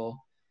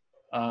reasonable.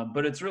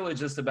 But it's really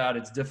just about,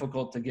 it's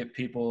difficult to get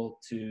people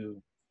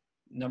to,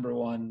 number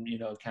one, you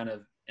know, kind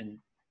of and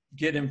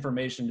get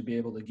information to be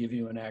able to give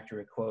you an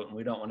accurate quote, and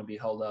we don't want to be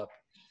held up.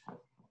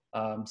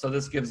 So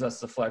this gives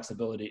us the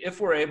flexibility. If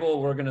we're able,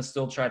 we're going to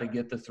still try to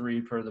get the 3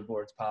 per the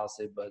board's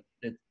policy, but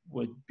it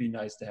would be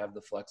nice to have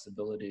the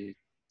flexibility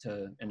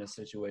to, in a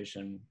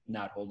situation,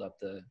 not hold up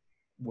the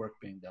work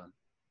being done.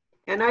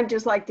 And I'd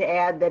just like to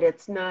add that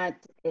it's not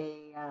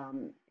a,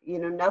 you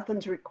know,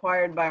 nothing's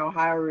required by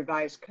Ohio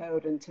Revised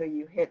Code until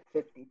you hit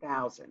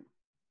 50,000.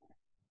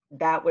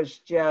 That was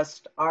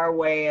just our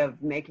way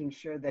of making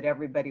sure that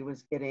everybody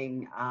was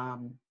getting,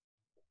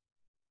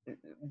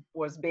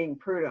 was being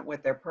prudent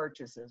with their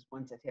purchases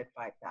once it hit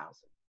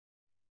 5,000.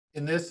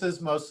 And this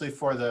is mostly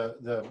for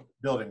the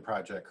building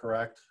project,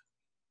 correct?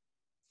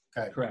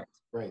 Okay. Correct.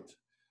 Great.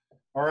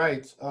 All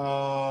right.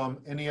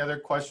 Any other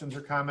questions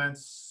or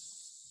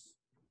comments?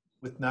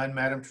 With none,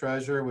 Madam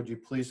Treasurer, would you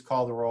please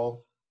call the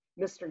roll?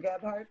 Mr.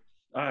 Gebhardt?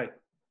 Aye.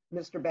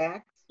 Mr.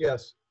 Bax?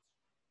 Yes.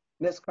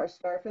 Ms.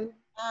 Karstafen?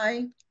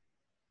 Aye.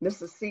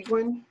 Mrs.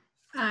 Segwin?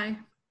 Aye.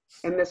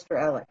 And Mr.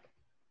 Elick?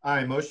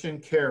 Aye, motion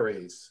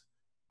carries.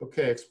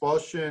 Okay,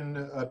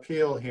 expulsion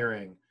appeal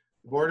hearing.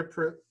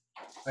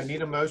 I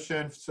need a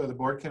motion so the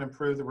board can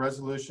approve the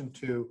resolution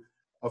to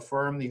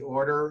affirm the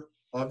order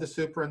of the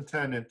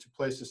superintendent to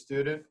place a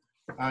student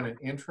on an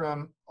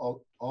interim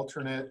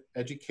alternate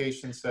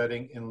education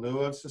setting in lieu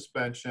of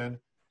suspension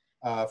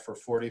for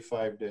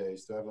 45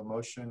 days. Do I have a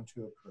motion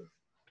to approve?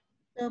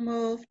 So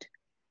moved.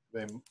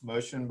 A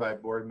motion by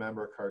Board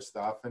Member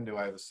Karstoffen. Do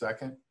I have a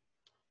second?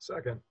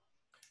 Second.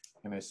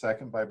 And a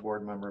second by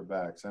Board Member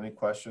Bax. Any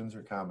questions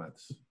or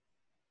comments?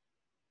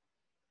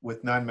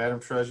 With none, Madam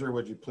Treasurer,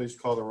 would you please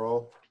call the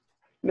roll?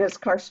 Ms.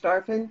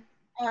 Karstafen?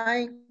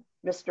 Aye.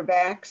 Mr.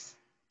 Bax?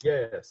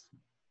 Yes.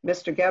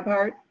 Mr.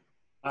 Gebhardt?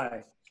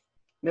 Aye.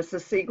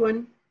 Mrs.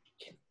 Segwin?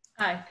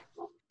 Aye.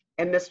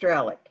 And Mr.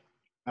 Elick?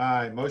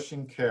 Aye,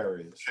 motion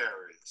carries.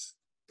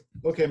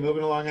 Okay,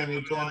 moving along on the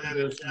agenda,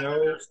 there's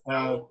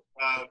no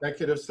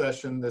executive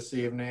session this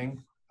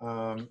evening.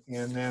 And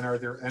then are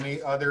there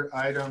any other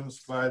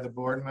items by the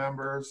board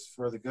members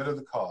for the good of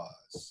the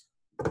cause?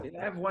 I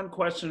have one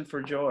question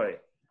for Joy.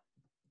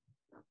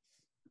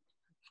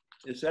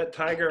 Is that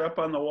tiger up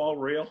on the wall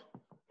real?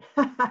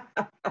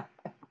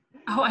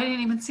 Oh, I didn't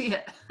even see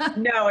it.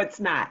 No, it's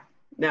not.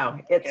 No,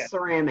 it's Yeah.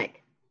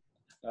 ceramic.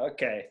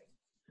 Okay.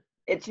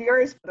 It's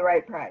yours for the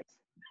right price.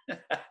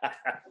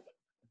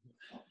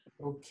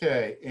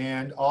 Okay,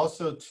 and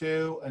also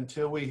too,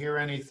 until we hear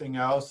anything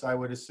else, I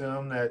would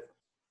assume that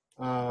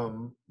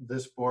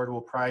this board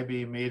will probably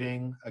be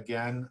meeting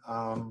again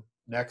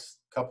next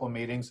couple of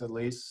meetings, at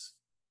least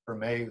for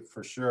May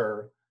for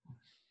sure,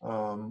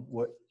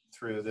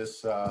 through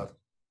this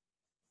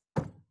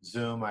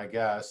Zoom, I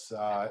guess,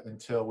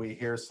 until we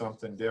hear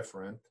something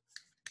different.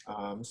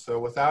 So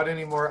without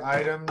any more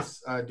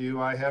items,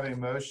 do I have a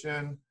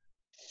motion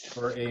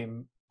for a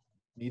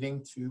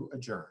meeting to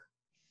adjourn?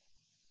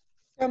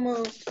 So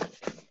moved.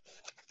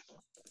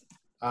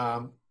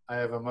 I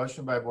have a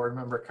motion by Board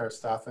Member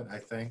Karstoffen, I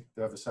think.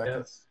 Do I have a second?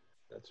 Yes.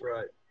 That's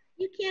right.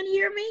 You can't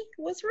hear me?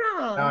 What's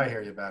wrong? Now I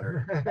hear you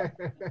better.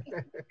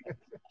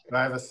 Do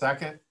I have a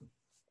second?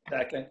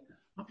 Second.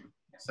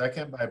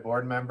 Second by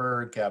Board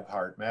Member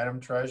Gebhardt. Madam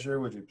Treasurer,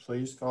 would you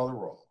please call the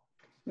roll?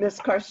 Ms.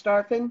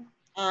 Karstafen?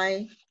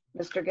 Aye.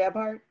 Mr.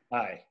 Gebhardt?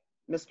 Aye.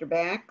 Mr.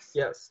 Bax?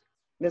 Yes.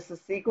 Mrs.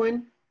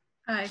 Segwin?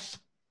 Aye.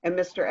 And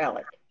Mr.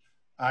 Elick?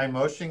 Aye,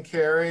 motion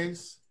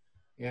carries,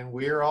 and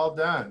we are all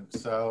done.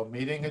 So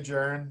meeting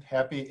adjourned.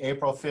 Happy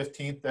April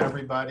 15th,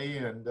 everybody,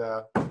 and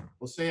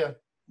we'll see you.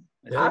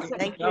 Awesome.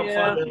 Thank Well you.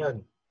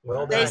 fun.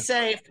 Well Stay done.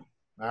 safe.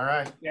 All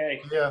right.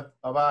 Okay. See ya.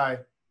 Bye-bye.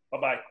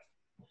 Bye-bye.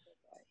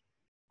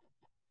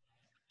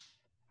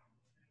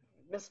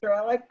 Mr.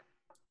 Alec?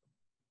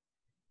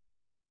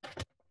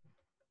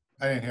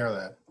 I didn't hear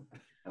that.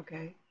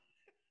 Okay.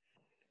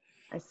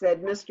 I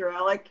said Mr.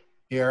 Alec,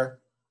 Here.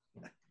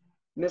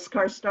 Ms.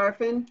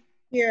 Karstafen,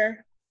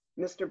 Here.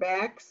 Mr.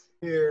 Bax,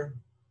 Here.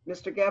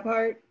 Mr.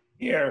 Gebhardt,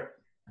 Here.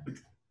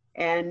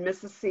 and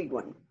Mrs.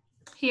 Seguin.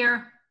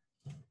 Here.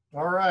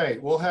 All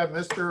right, we'll have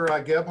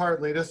Mr.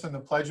 Gebhardt lead us in the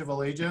Pledge of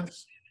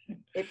Allegiance.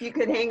 If you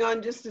could hang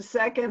on just a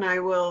second, I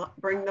will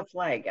bring the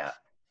flag up.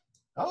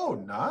 Oh,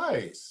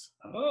 nice.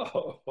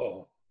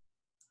 Oh.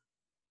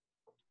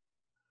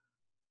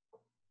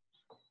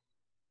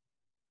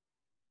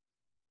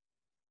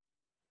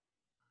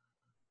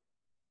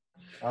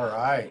 All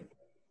right.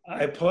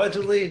 I pledge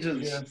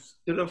allegiance Yes.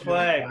 to the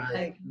flag of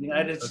Flag the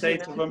United of the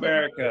States of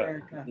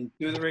America and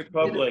to the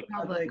republic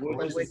for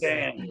which it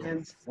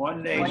stands,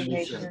 one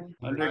nation,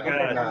 under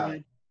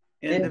God,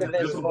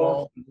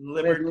 indivisible, with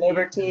liberty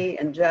liberty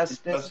and and justice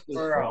justice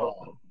for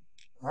all.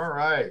 All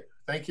right.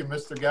 Thank you,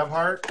 Mr.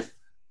 Gebhardt.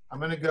 I'm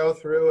going to go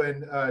through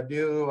and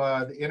do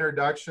the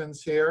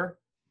introductions here.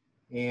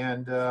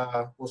 And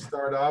we'll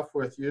start off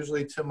with,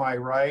 usually to my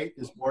right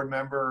is board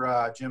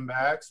member Jim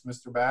Bax,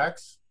 Mr.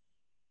 Bax.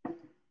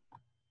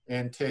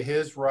 And to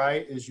his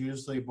right is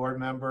usually board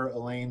member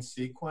Elaine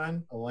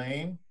Sequin.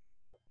 Elaine,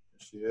 there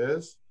she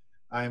is.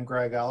 I am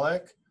Greg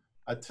Ellick.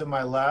 To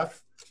my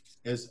left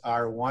is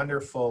our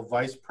wonderful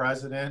vice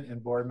president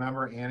and board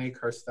member Annie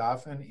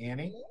Karstafen.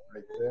 Annie,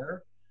 right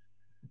there.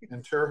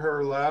 And to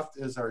her left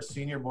is our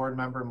senior board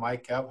member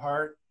Mike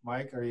Gebhardt.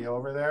 Mike, are you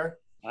over there?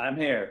 I'm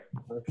here.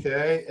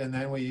 Okay, and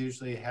then we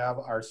usually have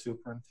our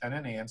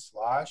superintendent, Ann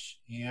Slosh,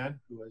 Ann,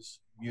 who is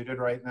muted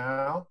right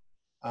now.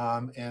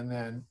 And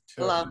then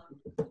to Hello.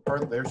 her,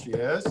 there she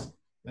is.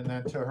 And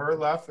then to her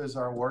left is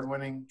our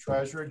award-winning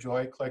treasurer,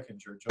 Joy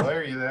Clickinger. Joy,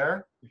 are you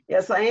there?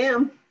 Yes, I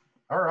am.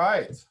 All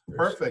right,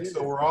 perfect.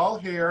 So we're all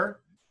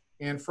here.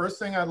 And first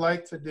thing I'd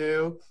like to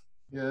do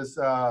is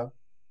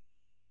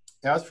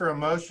ask for a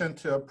motion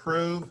to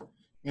approve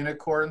in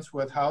accordance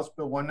with House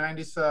Bill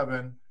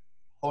 197,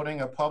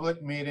 holding a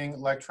public meeting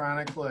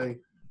electronically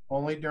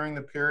only during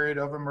the period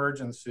of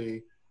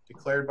emergency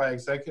declared by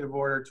Executive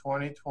Order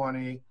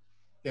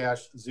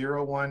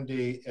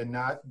 2020-01D and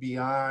not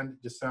beyond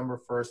December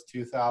 1st,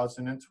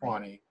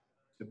 2020.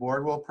 The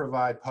board will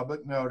provide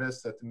public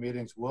notice that the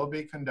meetings will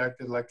be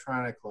conducted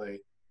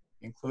electronically,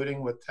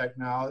 including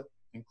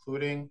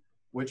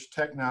which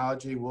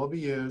technology will be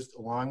used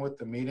along with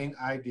the meeting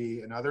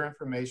ID and other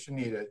information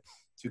needed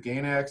to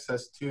gain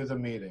access to the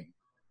meeting.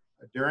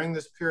 During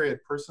this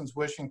period, persons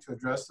wishing to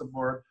address the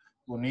board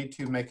will need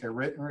to make a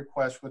written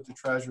request with the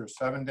treasurer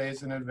 7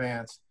 days in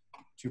advance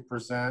to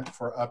present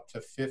for up to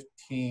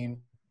 15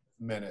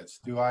 minutes.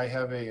 Do I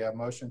have a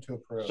motion to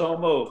approve? So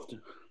moved.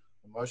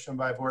 A motion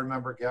by board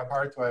member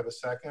Gebhardt. Do I have a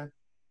second?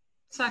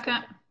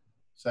 Second.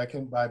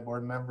 Second by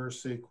board member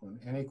Sequin.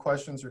 Any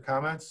questions or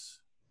comments?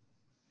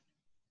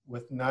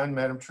 With none,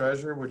 Madam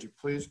Treasurer, would you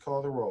please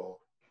call the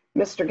roll?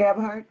 Mr.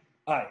 Gebhardt,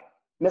 Aye.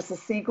 Mrs.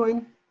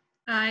 Seguin,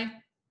 Aye.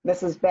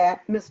 Mrs.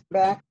 Bax, Mr.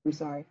 Bax, I'm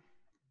sorry,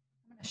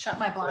 I'm gonna shut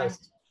my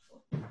blinds.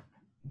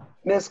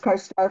 Ms.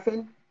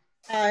 Karstafen,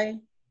 Aye.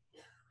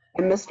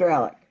 and Mr.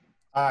 Alec.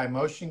 Aye,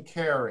 motion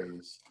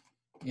carries.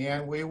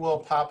 And we will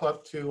pop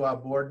up to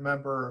board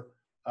member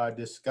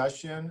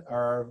discussion.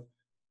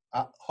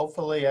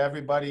 Hopefully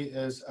everybody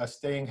is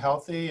staying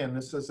healthy, and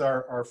this is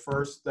our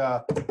first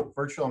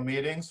virtual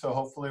meeting, so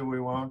hopefully we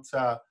won't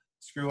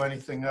screw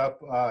anything up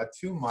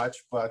too much,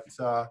 but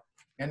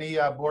any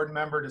board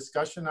member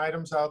discussion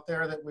items out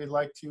there that we'd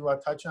like to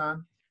touch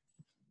on?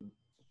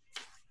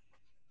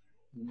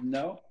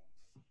 No.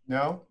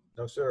 No?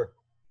 No, sir.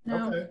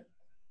 No. Okay.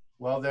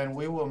 Well, then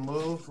we will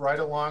move right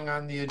along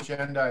on the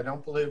agenda. I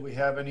don't believe we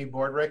have any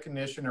board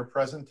recognition or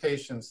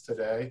presentations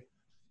today.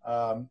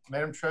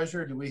 Madam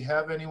Treasurer, do we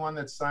have anyone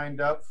that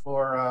signed up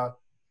for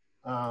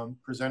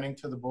presenting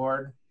to the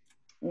board?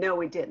 No,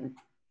 we didn't.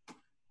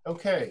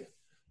 Okay,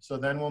 so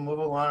then we'll move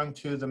along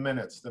to the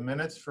minutes. The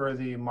minutes for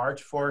the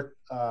March 4th,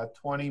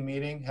 20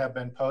 meeting have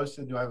been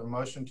posted. Do I have a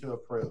motion to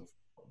approve?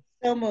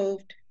 So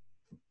moved.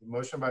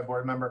 Motion by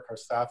board member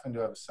Karstafen. Do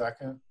I have a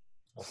second?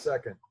 A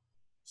second.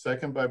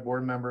 Second by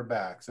board member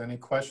Bax. Any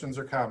questions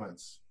or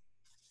comments?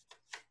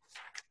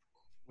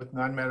 With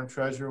none, Madam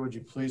Treasurer, would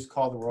you please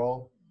call the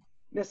roll?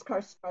 Ms.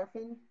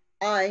 Karstafen,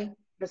 Aye.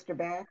 Mr.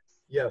 Bax,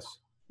 Yes.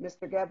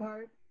 Mr.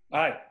 Gebhardt,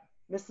 Aye.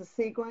 Mrs.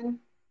 Seguin,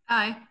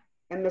 Aye.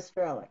 and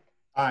Mr. Alec.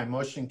 Aye,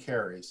 motion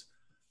carries.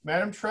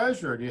 Madam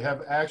Treasurer, do you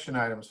have action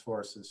items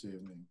for us this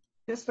evening?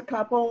 Just a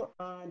couple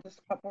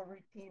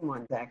routine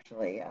ones,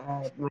 actually.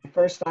 My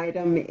first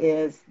item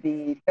is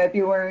the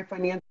February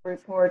financial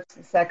reports.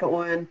 The second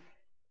one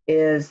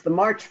is the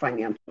March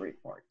financial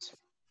reports.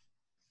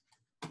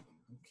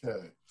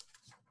 Okay,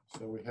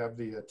 so we have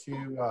the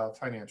two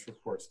finance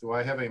reports. Do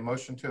I have a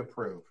motion to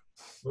approve?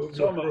 Move to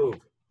So approve.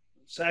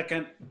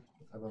 Second.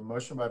 I have a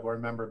motion by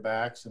board member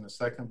Bax and a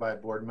second by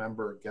board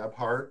member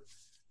Gebhardt.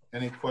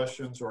 Any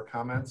questions or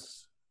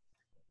comments?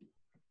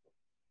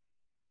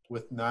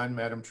 With none,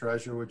 Madam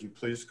Treasurer, would you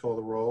please call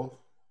the roll?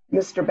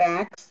 Mr.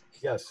 Bax,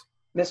 Yes.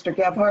 Mr.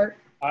 Gebhardt,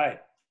 Aye.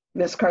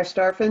 Ms.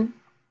 Karstafen,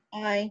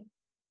 Aye.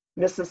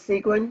 Mrs.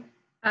 Segwin,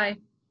 Aye.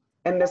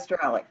 and Mr.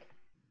 Alec.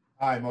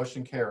 Aye,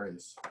 motion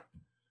carries.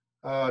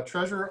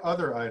 Treasurer,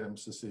 other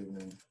items this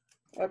evening.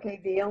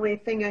 Okay, the only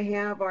thing I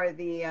have are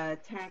the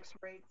tax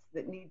rates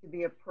that need to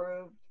be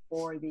approved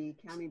for the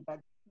County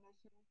Budget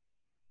Commission.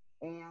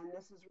 And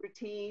this is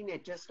routine.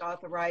 It just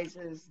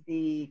authorizes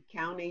the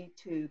county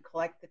to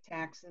collect the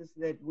taxes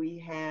that we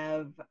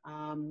have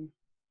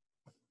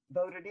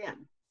voted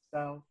in.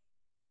 So.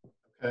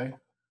 Okay.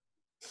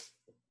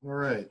 All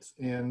right.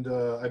 And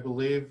I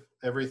believe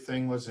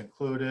everything was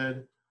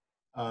included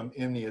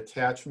in the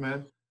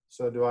attachment.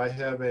 So do I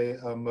have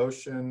a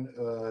motion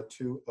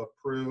to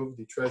approve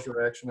the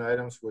treasurer action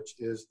items, which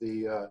is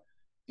the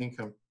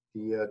income,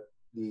 the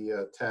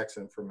tax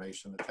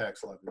information, the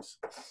tax levies?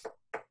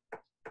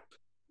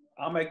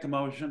 I'll make the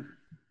motion.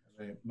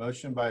 A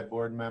motion by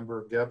board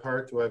member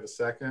Gebhardt. Do I have a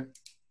second?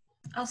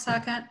 I'll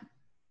second.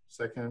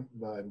 Second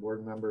by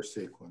board member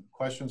Sequin.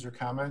 Questions or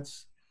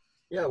comments?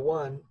 Yeah,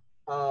 one.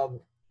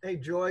 Hey,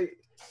 Joy,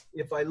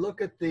 if I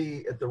look at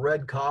the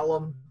red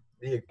column,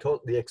 the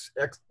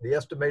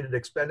estimated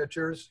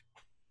expenditures,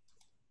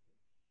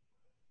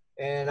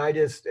 and I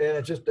just and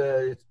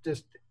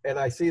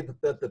I see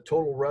that the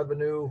total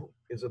revenue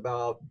is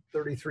about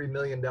 $33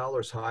 million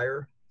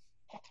higher.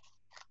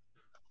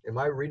 Am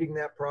I reading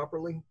that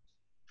properly?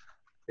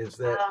 Is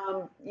that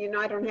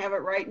I don't have it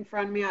right in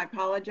front of me. I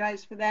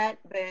apologize for that,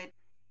 but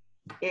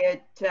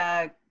it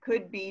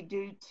could be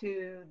due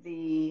to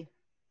the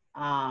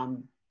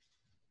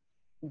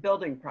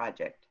building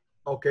project.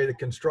 okay? The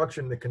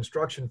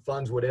construction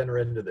funds would enter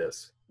into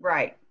this.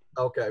 Right.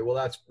 Okay,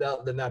 well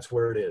then that's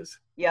where it is.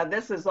 Yeah,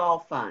 this is all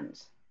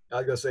funds. I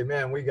was gonna say,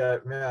 man,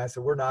 I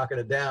said we're knocking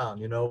it down,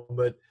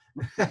 but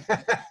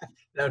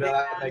no,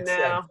 that makes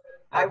sense.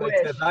 I wish.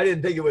 I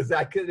didn't think it was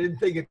that. Didn't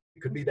think it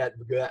could be that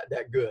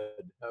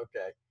good.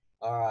 Okay,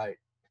 all right,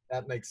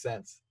 that makes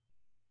sense.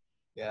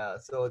 Yeah.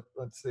 So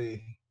let's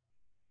see.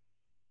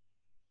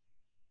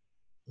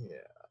 Yeah,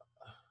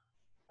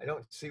 I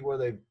don't see where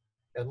they,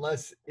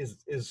 unless is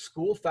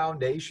school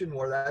foundation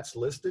where that's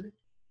listed.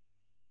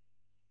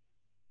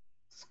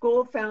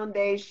 School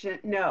foundation,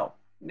 no,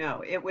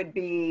 it would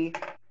be,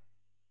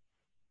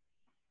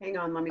 hang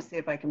on, let me see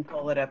if I can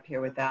pull it up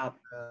here without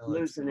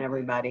losing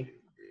everybody.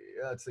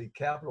 Let's see,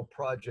 capital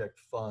project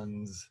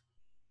funds.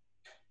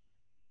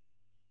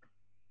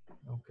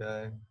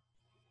 Okay.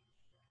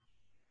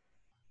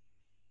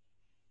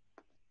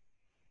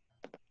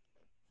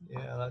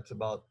 Yeah, that's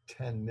about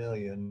 10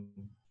 million,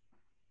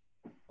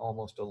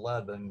 almost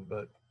 11,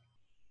 but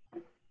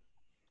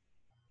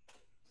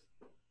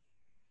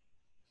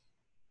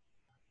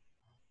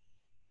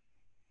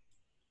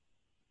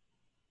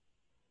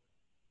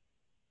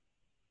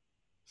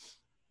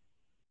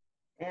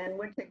And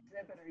which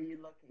exhibit are you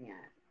looking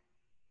at?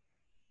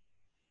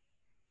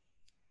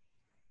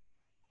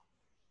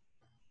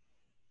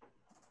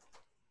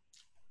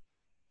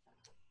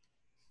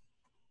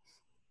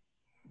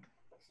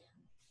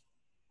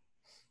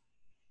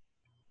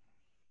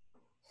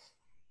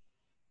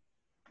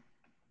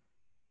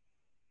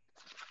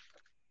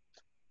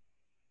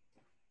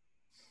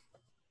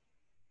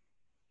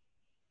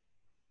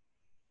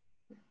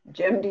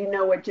 Jim, do you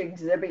know which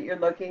exhibit you're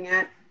looking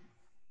at?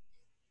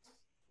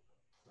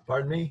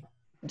 pardon me?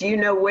 Do you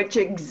know which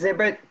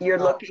exhibit you're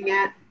looking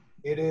at?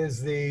 It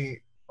is the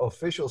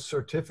official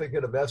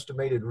certificate of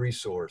estimated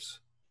resource.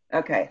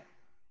 Okay,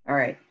 all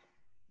right.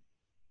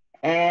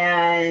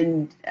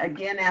 And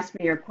again, ask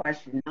me your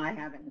question. I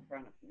have it in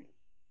front of me.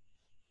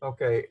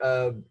 Okay,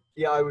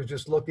 yeah, I was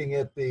just looking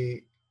at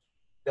the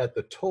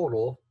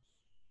total,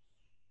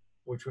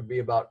 which would be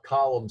about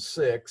column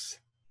 6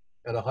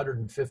 at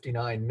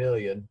 159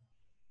 million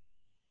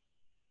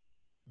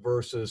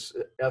versus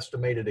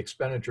estimated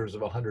expenditures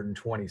of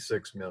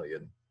 126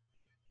 million.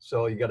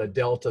 So you got a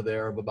delta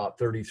there of about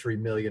 $33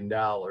 million.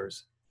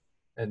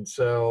 And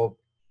so,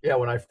 yeah,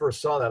 when I first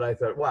saw that, I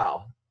thought,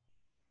 wow,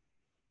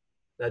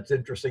 that's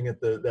interesting that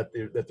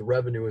the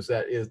revenue is,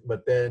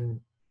 but then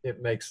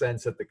it makes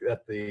sense that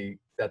the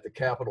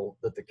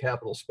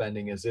capital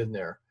spending is in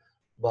there.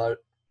 But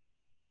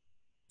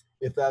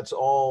if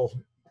all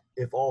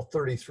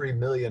 33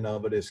 million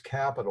of it is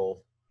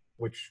capital,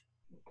 which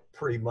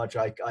pretty much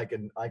I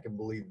can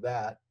believe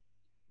that.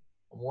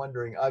 I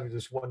was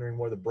just wondering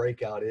where the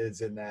breakout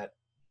is in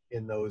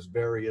those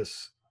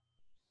various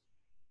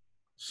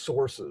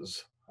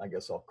sources, I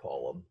guess I'll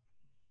call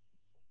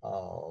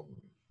them.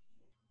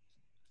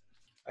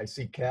 I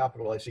see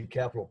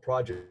capital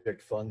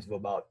project funds of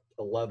about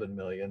 11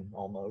 million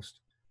almost.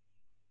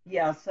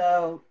 Yeah,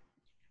 so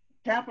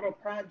capital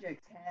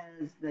projects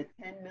has the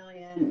 10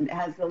 million,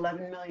 has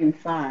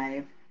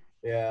 11,000,005.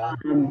 Yeah.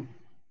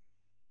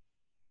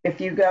 If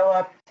you go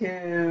up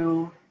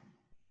to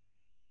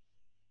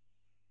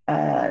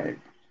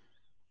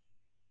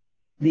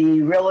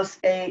the real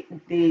estate,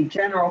 the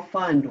general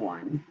fund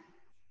one,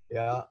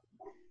 Yeah.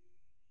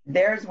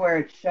 there's where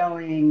it's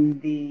showing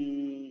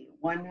the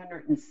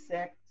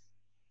 106.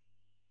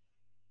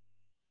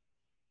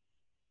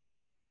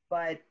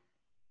 But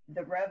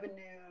the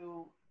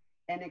revenue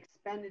and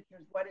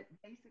expenditures, what it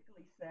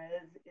basically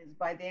says is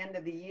by the end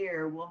of the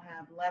year, we'll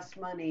have less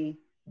money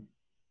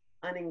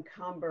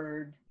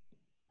unencumbered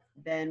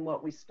than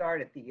what we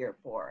started the year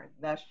for,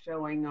 thus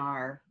showing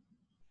our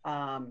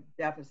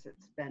deficit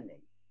spending.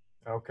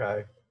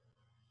 Okay.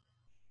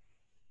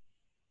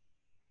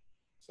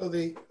 So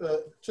the,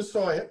 just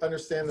so I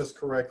understand this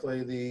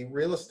correctly, the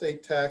real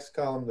estate tax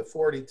column, the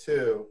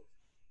 42,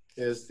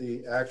 is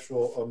the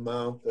actual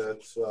amount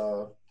that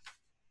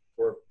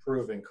we're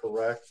approving,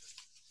 correct?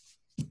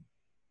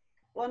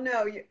 Well,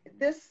 no,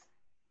 this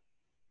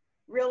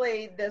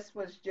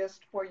was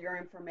just for your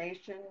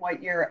information.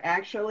 What you're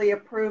actually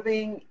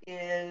approving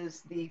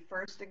is the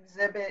first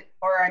exhibit,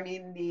 or I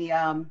mean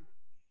the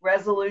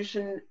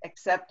resolution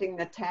accepting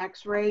the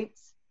tax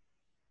rates.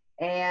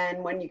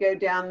 And when you go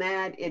down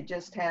that, it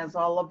just has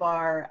all of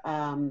our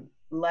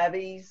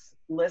levies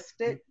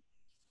listed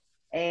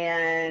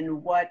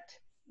and what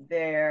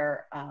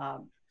their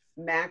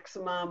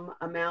maximum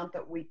amount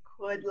that we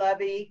could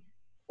levy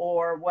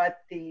or what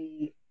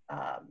the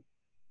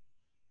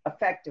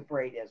effective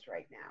rate is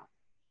right now.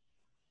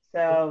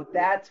 So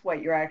that's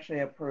what you're actually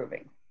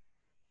approving.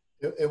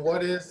 And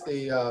what is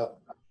the,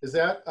 is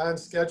that on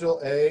Schedule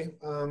A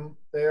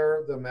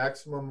there, the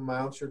maximum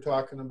amounts you're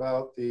talking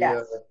about? The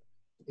Yes.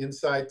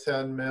 Inside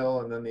 10 mil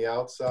and then the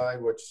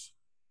outside, which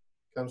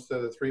comes to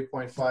the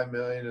 3.5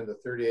 million and the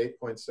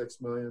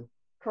 38.6 million?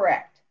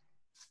 Correct.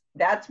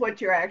 That's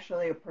what you're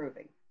actually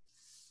approving.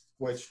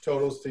 Which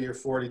totals to your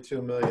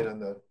 42 million on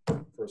the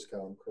first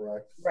column,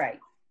 correct? Right.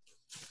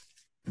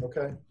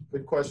 Okay,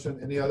 good question.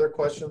 Any other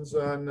questions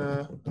on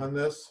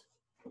this?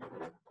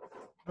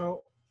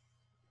 No.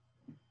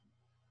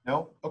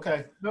 No?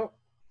 Okay. Nope.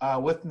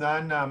 With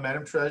none,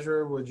 Madam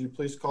Treasurer, would you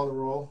please call the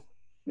roll?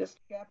 Mr.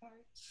 Gephardt?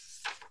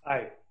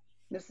 Aye.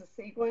 Mrs.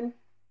 Seguin?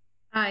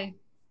 Aye.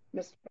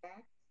 Mr.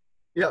 Bax?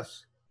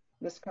 Yes.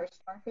 Ms.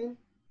 Karstafen?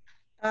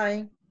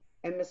 Aye.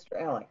 And Mr.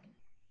 Elick?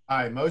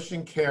 Aye,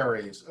 motion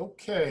carries.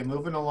 Okay,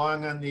 moving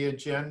along on the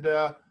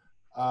agenda.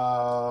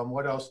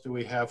 What else do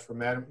we have for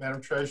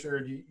Madam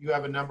Treasurer? Do you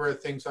have a number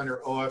of things under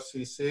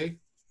OFCC?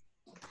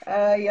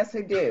 Yes,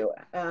 I do.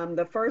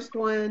 The first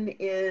one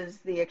is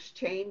the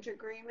exchange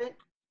agreement.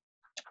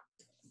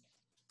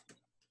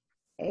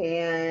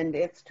 And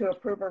it's to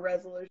approve a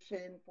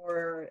resolution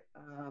for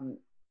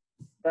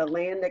the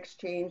land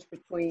exchange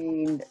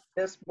between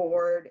this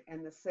board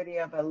and the city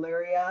of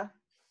Elyria.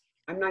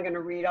 I'm not going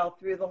to read all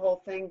through the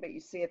whole thing, but you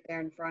see it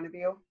there in front of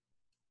you.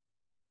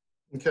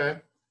 Okay.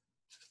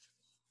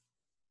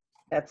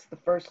 That's the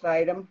first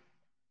item.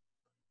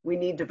 We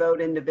need to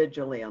vote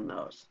individually on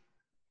those.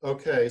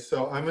 Okay,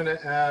 so I'm going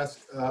to ask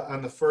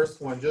on the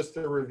first one, just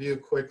to review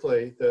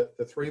quickly, the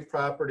three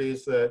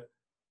properties that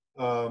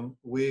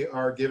we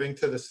are giving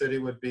to the city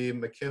would be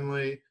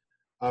McKinley,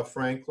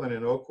 Franklin,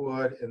 and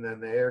Oakwood, and then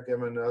they are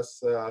giving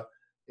us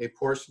a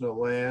portion of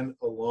land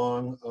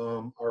along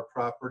our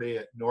property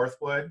at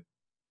Northwood.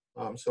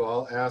 So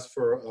I'll ask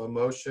for a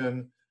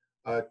motion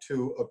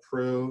to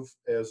approve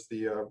as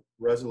the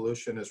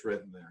resolution is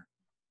written there.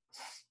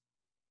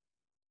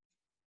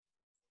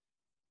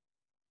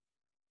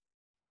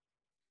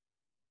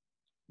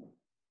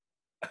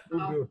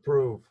 Move to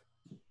approve.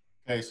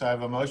 Okay, so I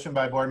have a motion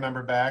by Board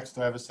Member Bax.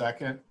 Do I have a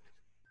second?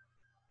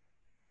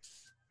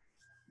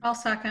 I'll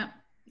second.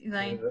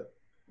 Elaine.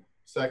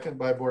 Second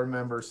by Board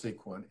Member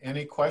Sequin.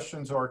 Any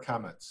questions or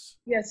comments?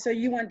 Yes, so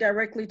you went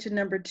directly to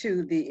number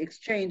 2, the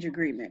exchange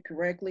agreement,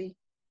 correctly?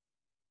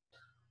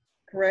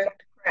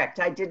 Correct? Correct.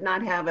 I did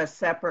not have a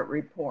separate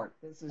report.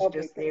 This is Okay,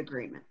 just the good.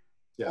 agreement.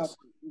 Yes,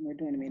 Okay, we're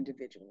doing them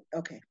individually.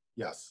 Okay.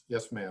 yes,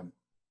 yes, ma'am.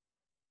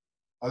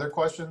 Other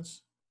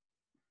questions?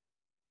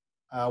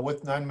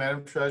 With none,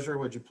 Madam Treasurer,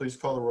 would you please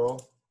call the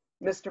roll?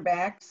 Mr.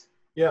 Bax?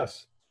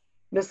 Yes.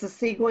 Mrs.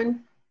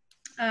 Seguin?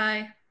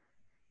 Aye.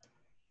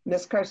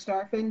 Ms.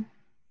 Karstafen?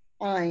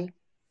 Aye.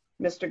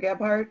 Mr.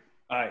 Gebhardt?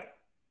 Aye.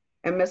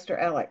 And Mr.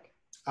 Elick?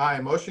 Aye,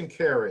 motion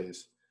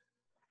carries.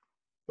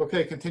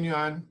 Okay, continue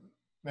on,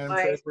 Madam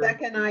My Treasurer.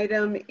 second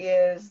item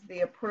is the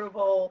approve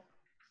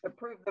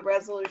the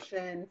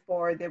resolution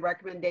for the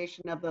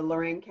recommendation of the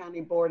Lorain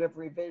County Board of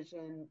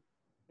Revision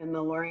and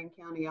the Lorain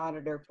County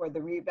Auditor for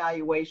the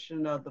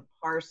revaluation of the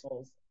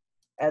parcels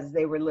as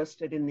they were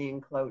listed in the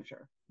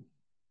enclosure.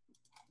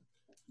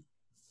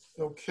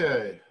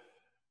 Okay.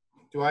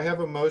 Do I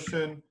have a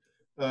motion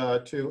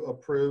to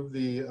approve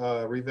the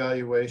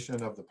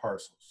revaluation of the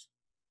parcels?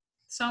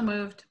 So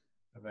moved.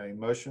 I have a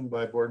motion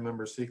by Board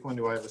Member Sequin.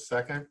 Do I have a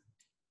second?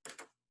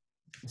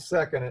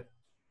 Second it.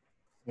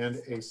 And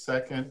a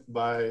second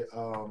by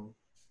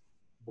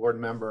Board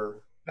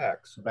Member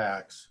Bax.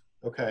 Bax.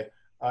 Okay.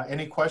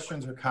 Any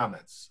questions or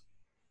comments?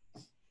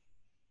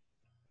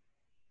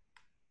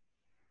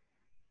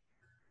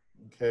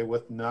 Okay,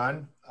 with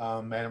none,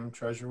 Madam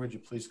Treasurer, would you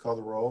please call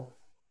the roll?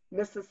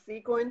 Mrs.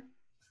 Seguin?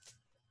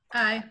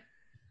 Aye.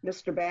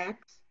 Mr.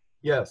 Bax?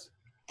 Yes.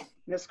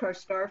 Ms.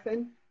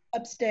 Karstafen?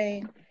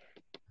 Abstain.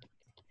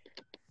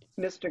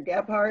 Mr.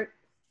 Gebhardt?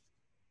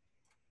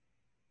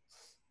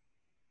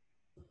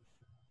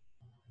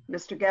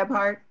 Mr.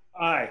 Gebhardt?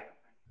 Aye.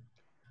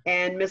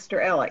 and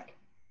Mr. Elick.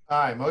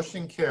 Aye,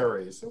 motion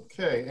carries.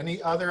 Okay,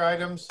 any other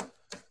items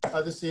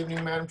this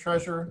evening, Madam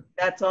Treasurer?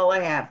 That's all I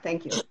have.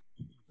 Thank you.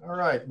 All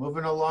right,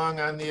 moving along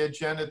on the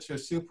agenda to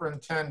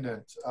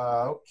Superintendent.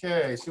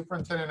 Okay,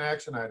 Superintendent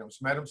action items.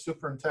 Madam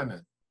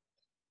Superintendent.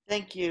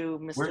 Thank you,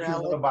 Where's Mr. your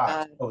little Elick.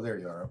 box? Oh, there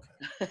you are,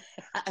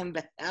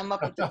 I'm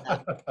up at the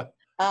top.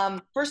 okay.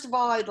 First of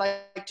all, I'd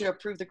like to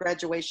approve the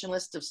graduation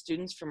list of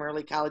students from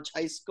Early College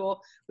High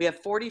School. We have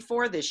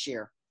 44 this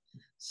year.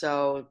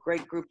 So a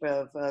great group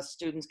of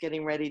students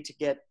getting ready to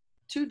get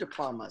 2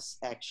 diplomas,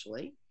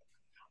 actually.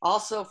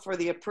 Also for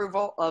the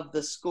approval of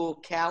the school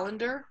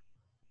calendar,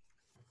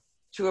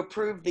 to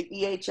approve the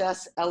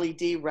EHS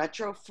LED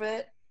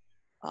retrofit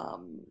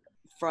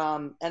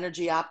from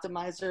Energy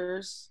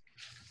Optimizers.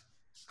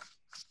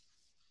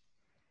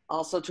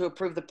 Also to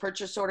approve the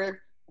purchase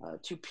order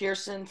to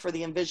Pearson for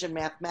the Envision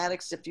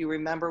Mathematics. If you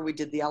remember, we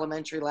did the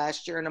elementary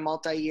last year in a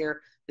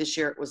multi-year. This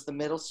year it was the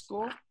middle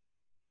school.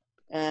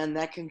 And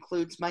that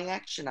concludes my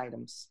action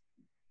items.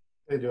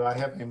 Okay, do I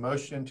have a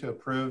motion to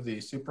approve the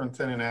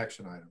superintendent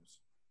action items?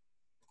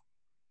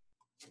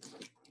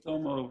 So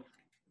moved.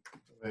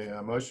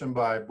 A motion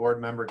by Board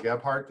Member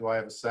Gebhardt. Do I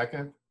have a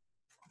second?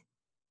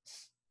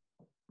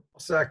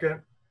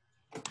 Second.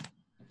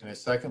 And a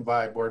second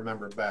by Board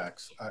Member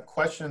Bax.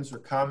 Questions or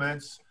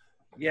comments?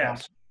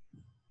 Yes.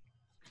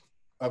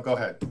 Oh, go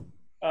ahead.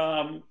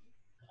 On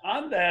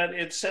that,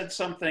 it said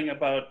something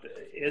about,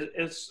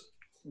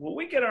 will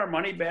we get our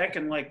money back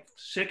in like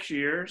 6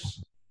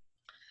 years?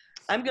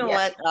 I'm going to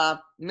let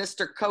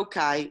Mr.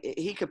 Kokai,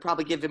 he could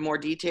probably give you more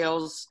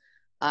details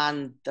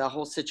on the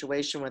whole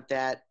situation with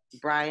that.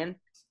 Brian?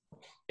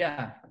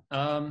 Yeah.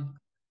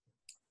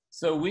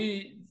 So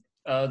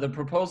the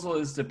proposal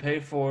is to pay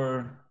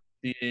for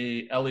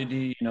the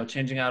LED,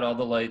 changing out all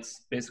the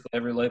lights, basically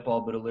every light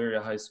bulb at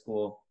Elyria High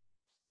School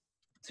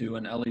to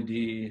an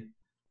LED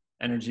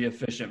energy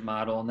efficient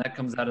model. And that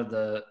comes out of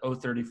the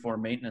 034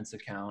 maintenance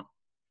account.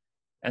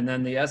 And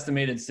then the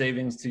estimated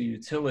savings to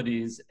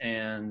utilities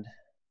and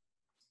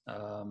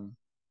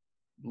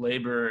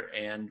labor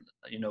and,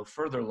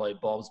 further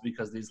light bulbs,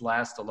 because these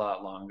last a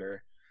lot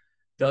longer,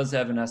 does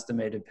have an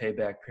estimated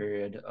payback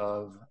period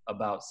of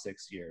about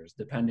 6 years,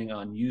 depending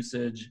on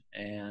usage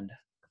and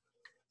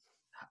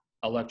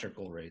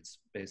electrical rates,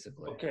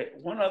 basically. Okay,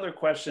 one other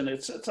question.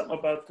 It said something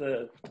about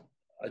a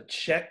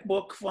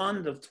checkbook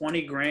fund of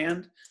 20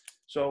 grand.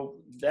 So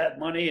that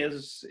money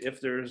is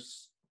if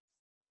there's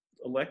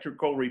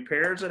electrical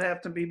repairs that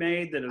have to be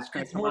made, that it's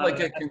going to It's come more out like of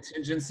a that?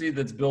 contingency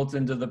that's built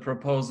into the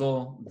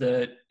proposal,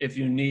 that if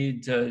you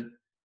need to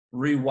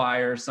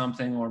rewire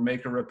something or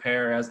make a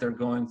repair as they're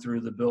going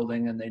through the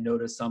building and they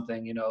notice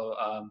something,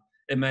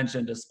 it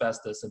mentioned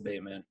asbestos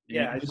abatement.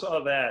 Yeah, I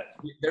saw that.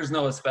 There's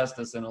no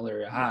asbestos in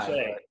Elyria High.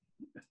 say.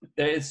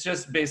 But it's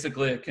just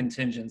basically a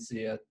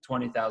contingency, a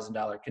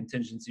 $20,000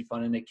 contingency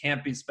fund, and it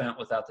can't be spent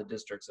without the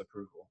district's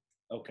approval.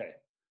 Okay,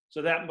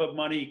 so that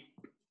money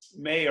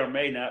may or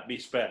may not be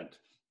spent.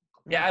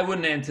 Yeah, I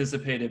wouldn't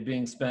anticipate it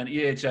being spent.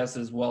 EHS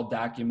is well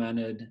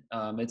documented.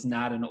 It's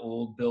not an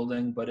old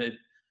building, but it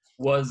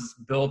was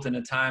built in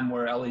a time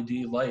where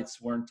LED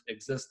lights weren't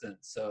existent.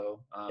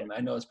 So I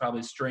know it's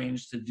probably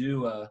strange to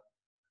do a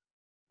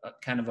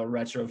kind of a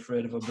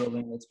retrofit of a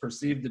building that's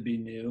perceived to be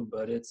new,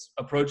 but it's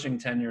approaching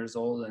 10 years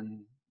old,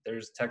 and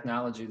there's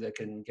technology that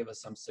can give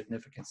us some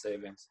significant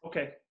savings.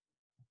 Okay.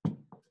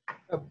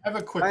 I have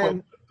a quick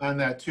one on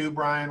that too,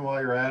 Brian,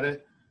 while you're at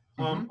it.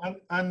 On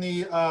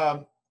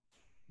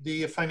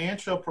the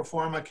financial pro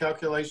forma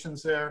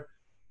calculations there,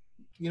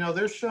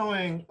 they're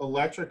showing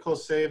electrical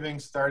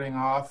savings starting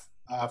off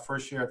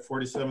first year at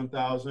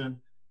 47,000,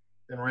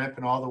 then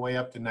ramping all the way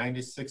up to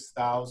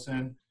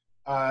 96,000.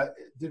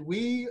 Did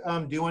we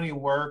do any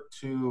work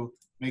to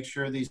make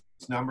sure these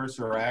numbers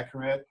are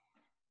accurate?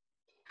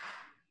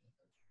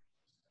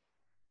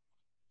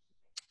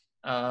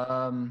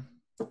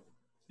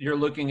 You're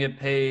looking at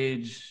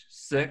page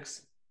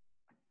 6?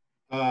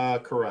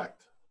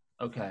 Correct.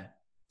 Okay.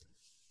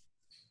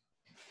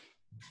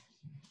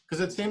 Because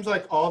it seems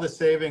like all the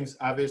savings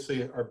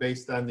obviously are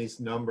based on these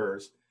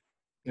numbers.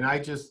 And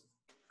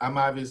I'm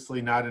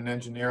obviously not an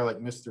engineer like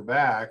Mr.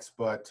 Bax,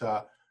 but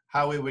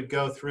how we would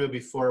go through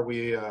before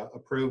we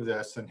approve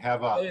this and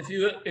have a...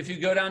 If you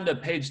go down to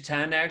page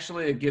 10,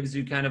 actually, it gives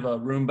you kind of a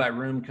room by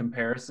room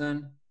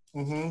comparison.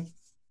 Mm-hmm.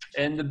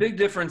 And the big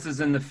difference is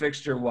in the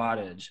fixture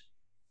wattage.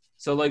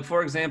 So like,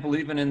 for example,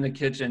 even in the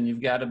kitchen,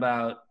 you've got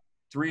about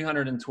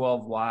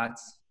 312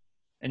 watts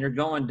and you're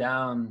going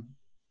down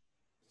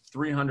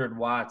 300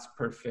 watts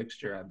per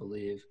fixture, I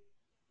believe.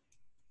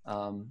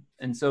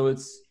 And so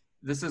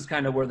this is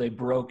kind of where they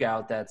broke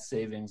out that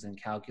savings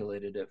and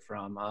calculated it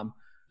from.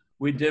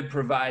 We did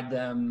provide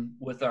them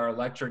with our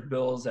electric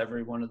bills,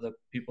 every one of the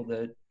people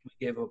that we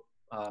gave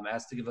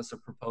asked to give us a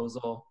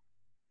proposal.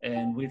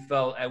 And we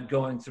felt at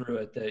going through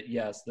it that,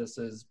 yes, this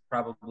is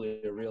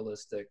probably a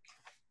realistic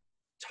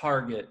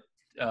target.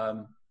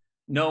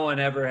 No one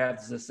ever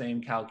has the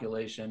same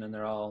calculation, and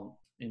they're all,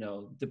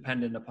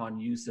 dependent upon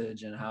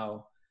usage and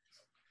how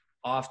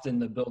often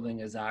the building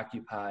is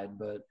occupied,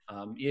 but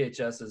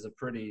EHS is a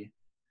pretty,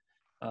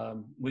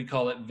 we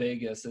call it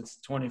Vegas. It's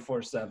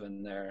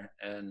 24/7 there.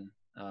 And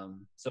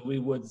so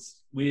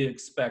we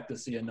expect to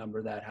see a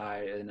number that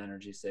high in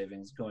energy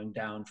savings going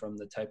down from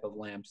the type of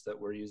lamps that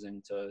we're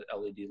using to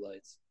LED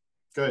lights.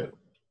 Good.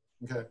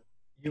 Okay.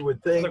 You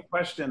would think. Another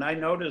question. I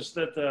noticed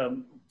that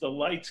the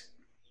lights,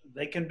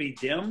 they can be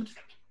dimmed.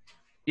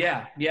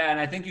 Yeah, and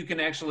I think you can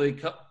actually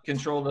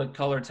control the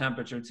color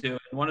temperature too.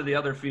 And one of the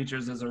other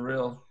features is a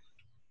real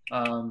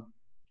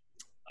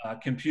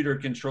computer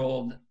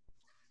controlled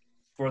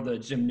for the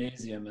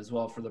gymnasium as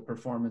well, for the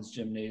performance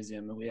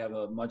gymnasium. And we have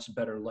a much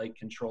better light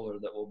controller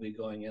that will be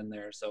going in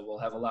there. So we'll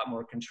have a lot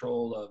more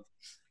control of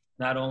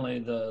not only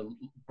the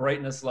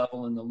brightness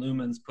level and the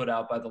lumens put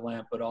out by the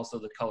lamp, but also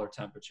the color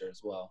temperature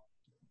as well.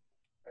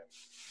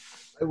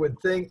 I would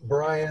think,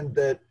 Brian,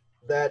 that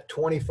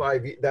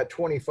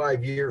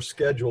 25-year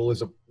schedule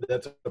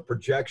that's a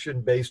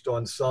projection based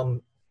on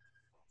some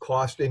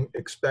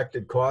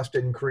expected cost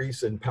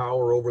increase in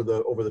power over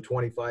the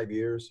 25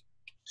 years.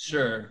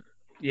 Sure.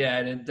 Yeah,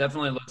 and it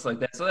definitely looks like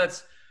that. So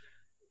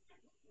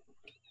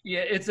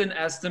it's an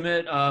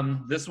estimate.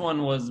 This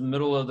one was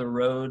middle of the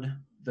road.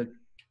 The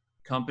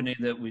company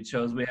that we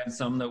chose, we had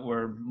some that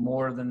were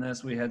more than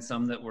this. We had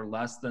some that were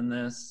less than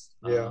this.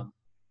 Yeah.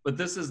 But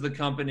this is the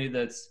company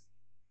that's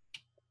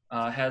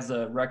has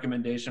a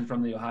recommendation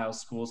from the Ohio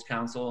Schools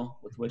Council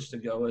with which to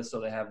go with,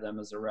 so they have them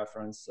as a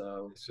reference.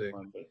 So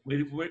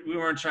we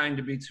weren't trying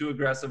to be too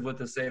aggressive with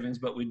the savings,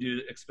 but we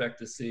do expect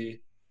to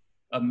see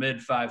a mid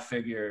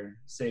 5-figure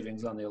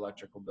savings on the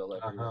electrical bill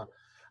every year.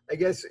 I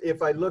guess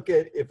if I look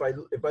at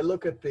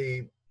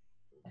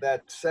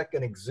that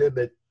second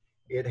exhibit,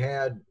 it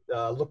had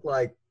looked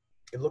like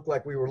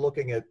we were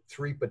looking at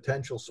 3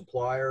 potential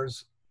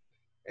suppliers,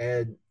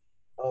 and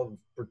of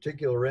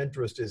particular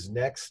interest is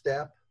Next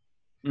Step.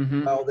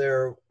 Mm-hmm.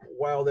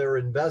 While the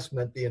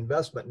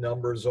investment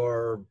numbers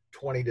are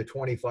 20 to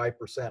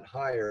 25%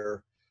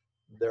 higher,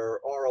 their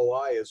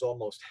ROI is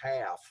almost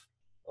half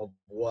of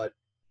what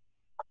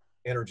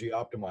Energy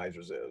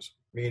Optimizers is,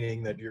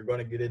 meaning that you're going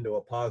to get into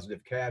a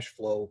positive cash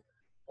flow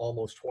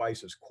almost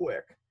twice as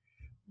quick.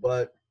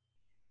 But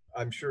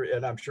I'm sure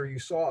you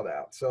saw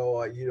that.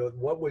 So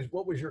what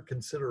was your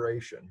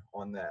consideration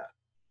on that?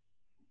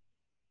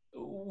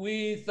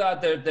 We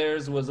thought that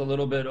theirs was a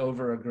little bit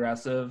over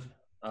aggressive.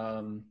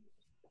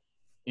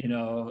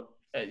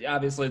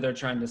 Obviously they're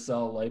trying to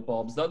sell light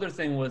bulbs. The other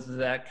thing with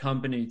that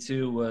company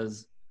too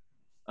was,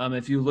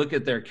 if you look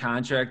at their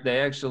contract,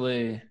 they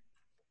actually,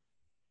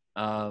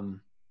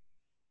 I'm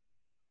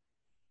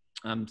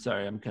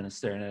sorry, I'm kind of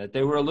staring at it.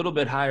 They were a little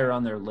bit higher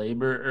on their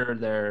labor,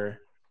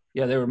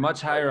 they were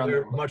much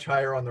higher much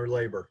higher on their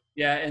labor.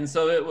 Yeah, and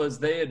so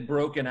they had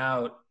broken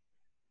out.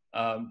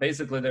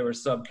 Basically, they were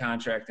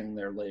subcontracting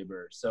their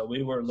labor. So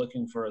we were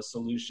looking for a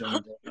solution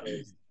that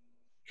was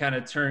kind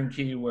of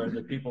turnkey, where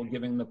the people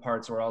giving the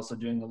parts were also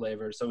doing the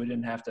labor. So we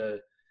didn't have to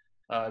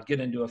get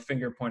into a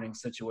finger pointing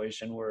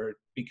situation where it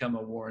become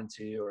a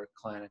warranty or a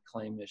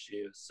claim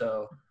issue.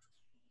 So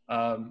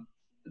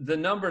the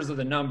numbers are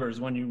the numbers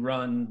when you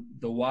run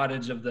the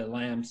wattage of the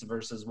lamps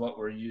versus what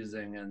we're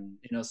using. And,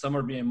 some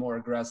are being more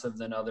aggressive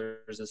than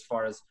others. As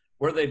far as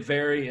where they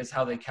vary is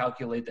how they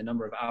calculate the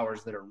number of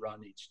hours that are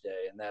run each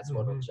day. And that's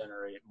what will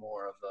generate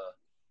more of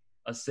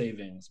a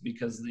savings,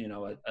 because,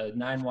 a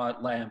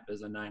 9-watt lamp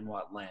is a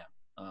 9-watt lamp.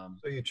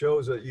 So you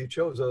chose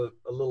a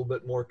little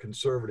bit more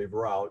conservative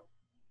route.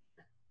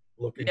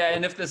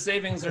 And if the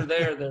savings are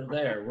there, they're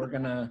there. We're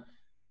going to,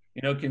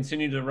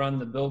 continue to run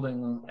the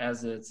building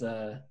as it's,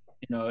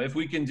 if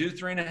we can do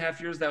 3.5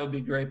 years, that would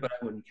be great, but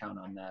I wouldn't count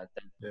on that.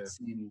 That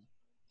seemed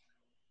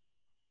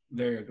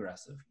very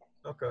aggressive.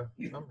 Okay,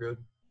 I'm good.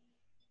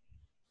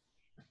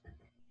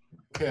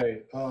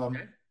 Okay.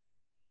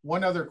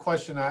 One other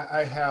question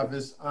I have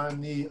is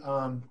on the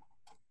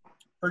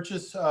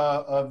purchase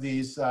of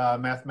these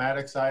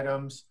mathematics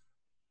items.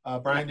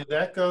 Brian, did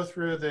that go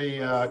through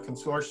the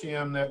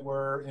consortium that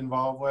we're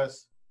involved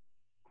with?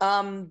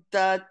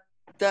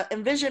 The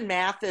Envision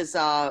Math is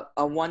a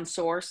one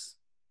source,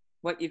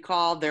 what you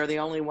call. They're the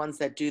only ones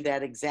that do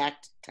that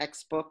exact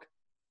textbook.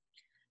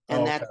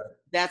 And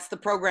that's the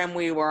program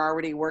we were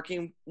already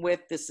working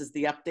with. This is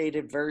the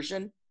updated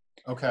version.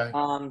 Okay.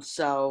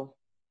 So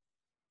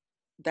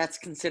that's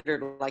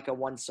considered like a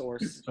one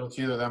source. So it's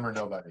either them or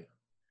nobody.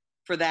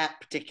 For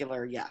that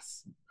particular,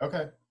 yes.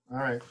 Okay. All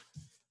right.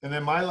 And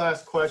then my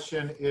last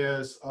question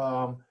is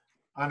on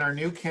our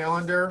new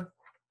calendar.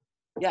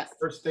 Yes.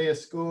 First day of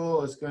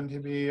school is going to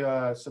be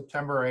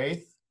September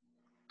 8th.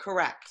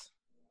 Correct.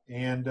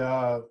 And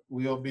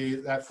we'll be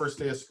that first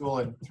day of school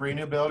in 3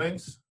 new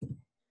buildings.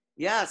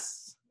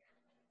 Yes.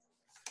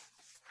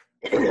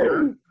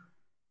 That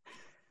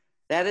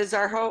is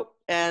our hope.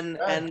 And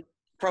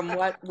from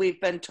what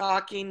we've been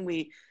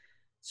talking,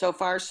 so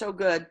far so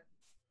good.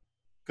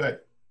 Good.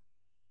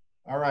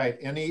 All right.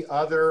 Any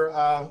other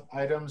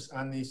items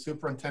on the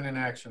superintendent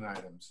action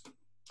items?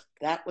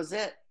 That was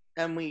it.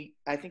 And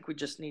I think we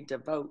just need to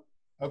vote.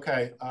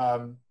 Okay.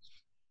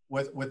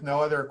 With no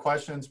other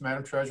questions,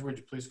 Madam Treasurer, would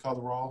you please call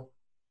the roll?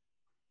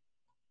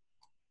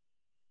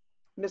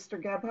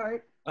 Mr.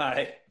 Gebhardt,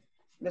 Aye.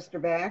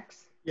 Mr.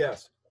 Bax,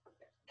 Yes.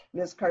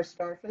 Ms.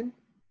 Karstafen,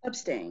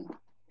 Abstain.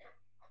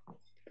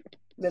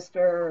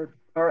 Mrs.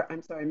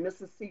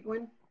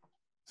 Seguin,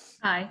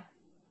 Aye.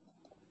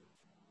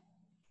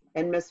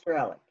 and Mr.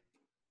 Elick.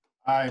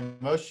 Aye,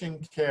 motion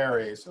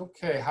carries.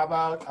 Okay, how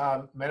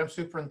about Madam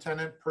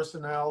Superintendent,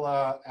 personnel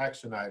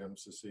action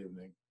items this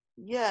evening?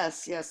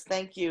 Yes,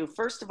 thank you.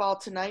 First of all,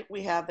 tonight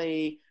we have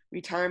a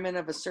retirement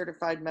of a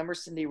certified member,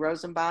 Cindy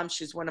Rosenbaum.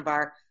 She's one of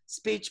our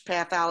speech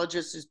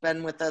pathologists who's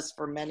been with us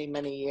for many,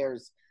 many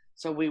years.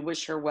 So we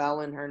wish her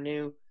well in her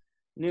new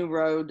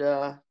road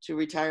to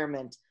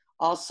retirement.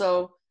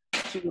 Also,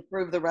 to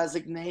approve the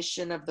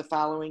resignation of the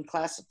following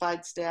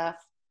classified staff.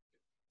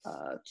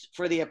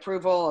 For the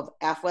approval of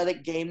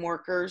athletic game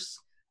workers.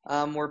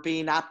 We're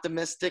being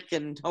optimistic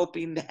and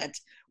hoping that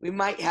we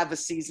might have a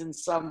season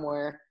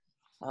somewhere,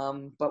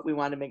 but we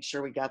want to make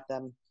sure we got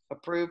them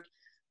approved.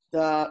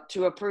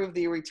 To approve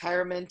the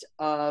retirement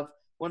of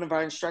one of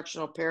our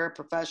instructional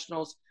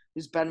paraprofessionals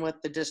who's been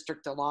with the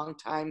district a long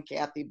time,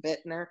 Kathy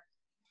Bittner,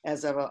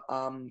 as of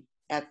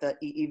at the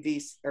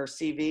EEV or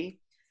CV.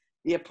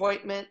 The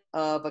appointment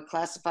of a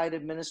classified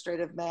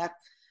administrative math.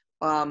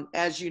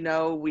 As you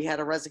know, we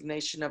had a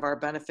resignation of our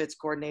benefits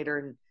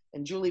coordinator,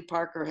 and Julie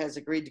Parker has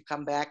agreed to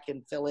come back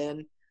and fill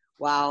in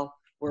while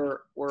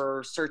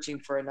we're searching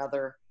for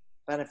another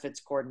benefits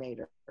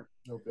coordinator.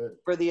 Oh, good.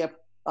 For the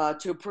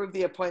to approve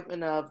the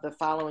appointment of the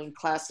following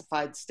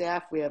classified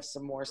staff, we have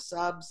some more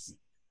subs,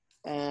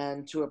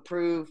 and to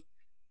approve,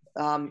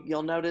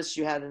 you'll notice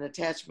you had an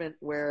attachment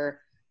where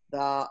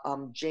the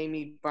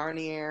Jamie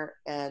Barnier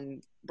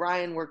and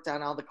Brian worked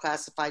on all the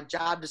classified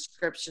job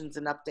descriptions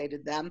and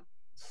updated them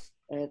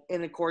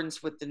in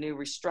accordance with the new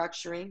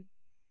restructuring.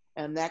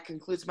 And that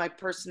concludes my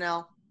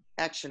personnel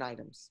action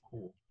items.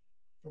 Cool.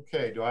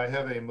 Okay, do I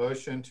have a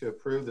motion to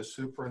approve the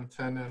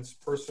superintendent's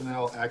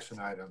personnel action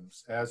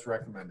items as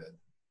recommended?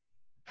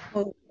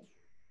 Oh,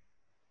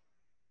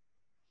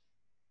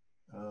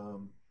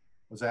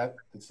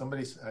 Did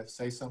somebody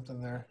say something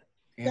there?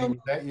 Annie, was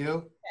that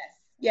you?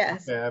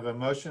 yes. Okay, I have a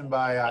motion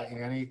by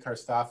Annie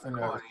Karstafen.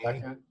 Do I have a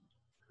second?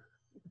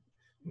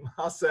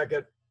 I'll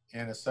second.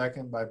 And a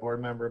second by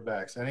Board Member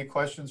Bax. Any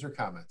questions or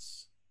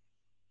comments?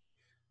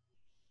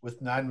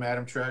 With none,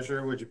 Madam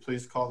Treasurer, would you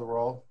please call the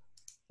roll?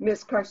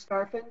 Ms.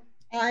 Karstafen,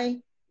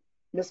 Aye.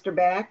 Mr.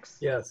 Bax,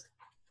 Yes.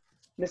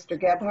 Mr.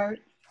 Gebhardt,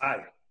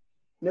 Aye.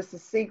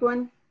 Mrs.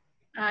 Seguin,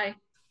 Aye.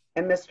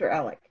 and Mr.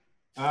 Elick.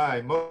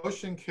 Aye,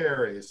 motion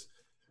carries.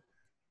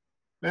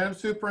 Madam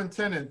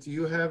Superintendent, do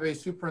you have a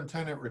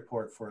superintendent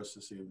report for us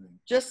this evening?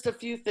 Just a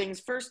few things.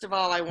 First of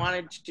all, I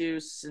wanted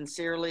to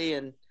sincerely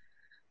and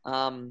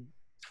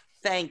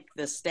thank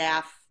the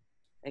staff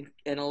and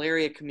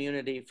Elyria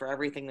community for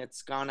everything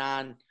that's gone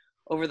on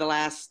over the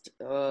last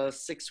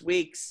 6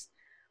 weeks.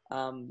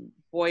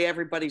 Boy,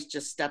 everybody's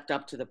just stepped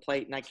up to the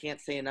plate, and I can't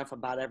say enough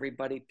about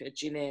everybody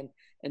pitching in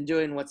and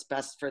doing what's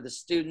best for the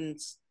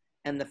students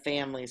and the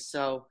families.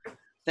 So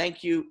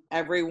thank you,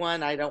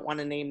 everyone. I don't want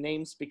to name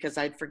names because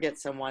I'd forget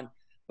someone,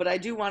 but I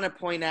do want to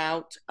point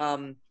out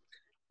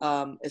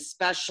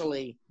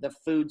especially the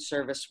food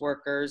service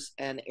workers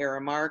and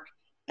Aramark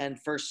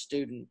and First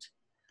Student.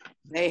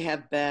 They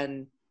have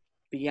been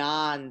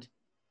beyond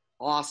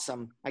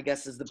awesome, I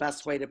guess is the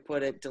best way to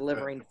put it,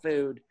 delivering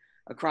food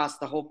across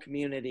the whole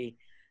community.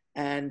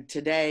 And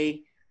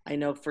today, I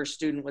know First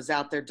Student was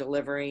out there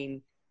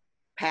delivering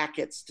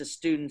packets to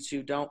students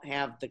who don't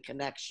have the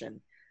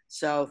connection.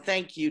 So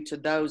thank you to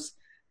those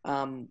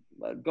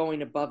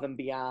going above and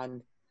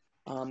beyond.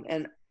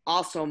 And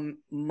also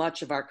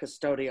much of our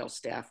custodial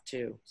staff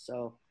too.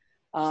 So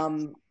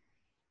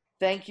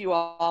thank you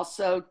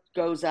also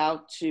goes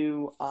out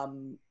to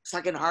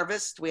Second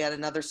Harvest. We had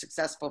another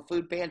successful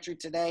food pantry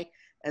today.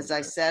 As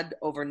I said,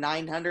 over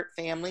 900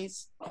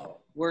 families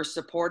were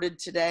supported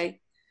today.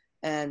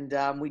 And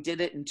we did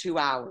it in 2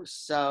 hours.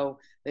 So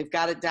they've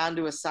got it down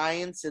to a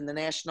science, and the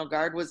National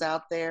Guard was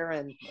out there.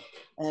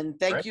 And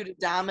thank you to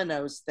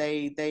Domino's.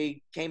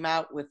 They came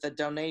out with a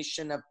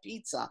donation of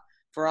pizza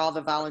for all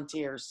the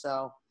volunteers.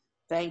 So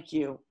thank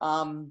you.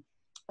 And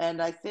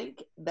I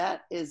think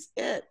that is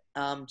it.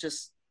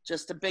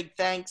 Just a big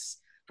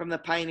thanks from the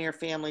Pioneer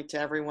family to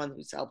everyone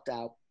who's helped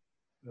out.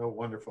 Oh,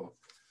 wonderful.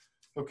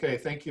 Okay,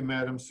 thank you,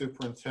 Madam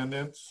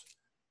Superintendent.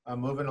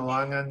 Moving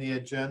along on the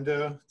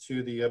agenda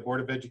to the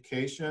Board of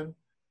Education.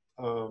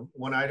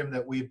 One item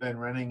that we've been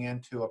running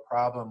into a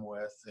problem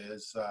with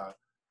is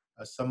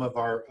some of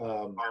our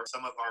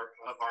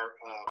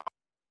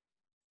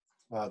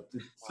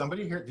did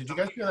somebody hear? Did you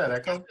guys hear that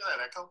echo?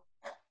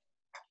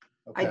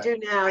 Okay. I do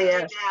now,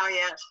 yes.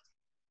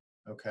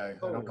 Okay, I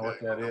don't know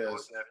what that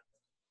is.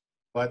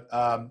 But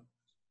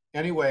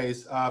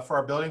anyways, for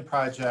our building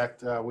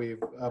project,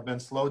 we've been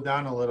slowed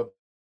down a little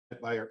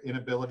bit by our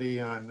inability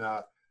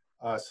on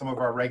some of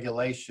our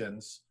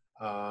regulations.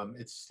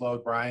 It's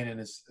slowed Brian and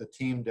his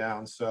team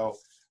down. So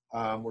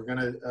we're going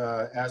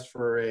to ask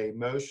for a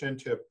motion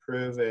to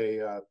approve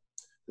a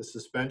the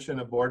suspension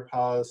of board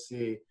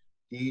policy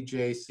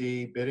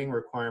DJC bidding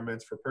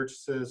requirements for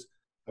purchases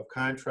of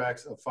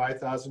contracts of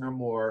 5,000 or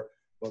more,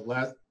 but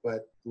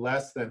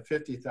less than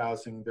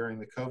 50,000 during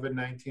the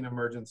COVID-19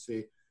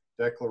 emergency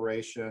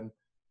declaration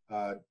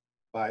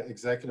by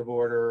Executive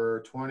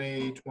Order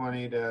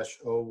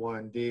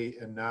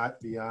 2020-01D and not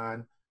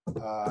beyond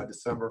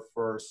December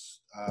 1st,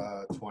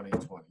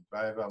 2020. Do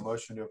I have a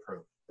motion to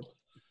approve?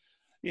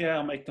 Yeah,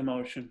 I'll make the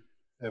motion.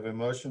 I have a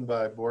motion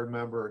by Board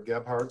Member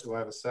Gebhardt. Do I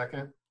have a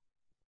second?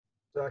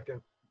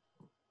 Second.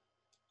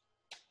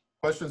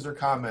 Questions or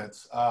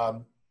comments?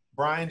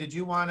 Brian, did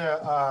you want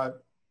to,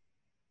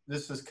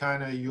 this is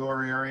kind of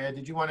your area,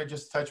 did you want to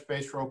just touch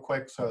base real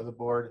quick so the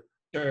board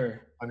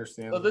Sure.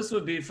 understands? So this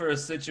would be for a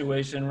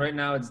situation, right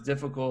now it's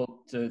difficult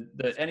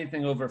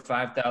anything over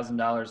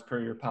 $5,000 per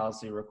your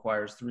policy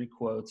requires 3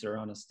 quotes or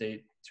on a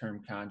state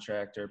term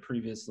contract or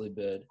previously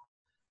bid.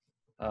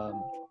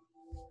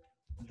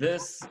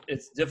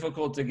 It's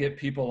difficult to get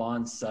people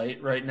on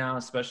site right now,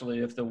 especially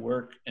if the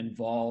work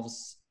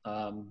involves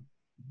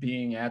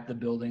being at the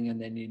building and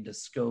they need to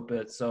scope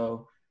it.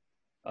 So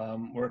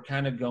we're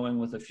kind of going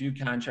with a few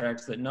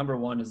contracts that, number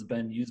one, has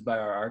been used by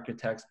our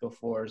architects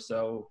before.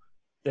 So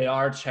they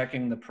are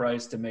checking the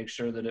price to make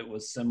sure that it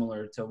was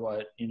similar to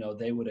what,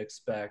 they would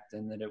expect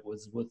and that it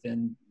was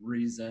within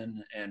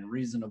reason and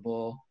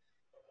reasonable.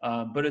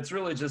 But it's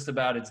really just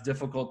about, it's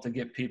difficult to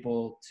get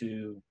people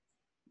to,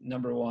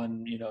 number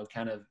one,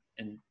 kind of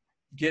and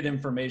get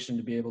information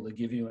to be able to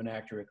give you an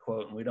accurate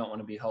quote, and we don't want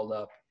to be held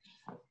up.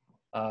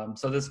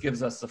 So this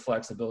gives us the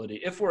flexibility.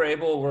 If we're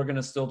able, we're going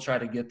to still try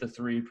to get the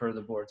 3 per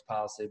the board's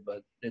policy,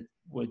 but it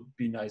would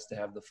be nice to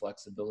have the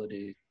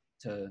flexibility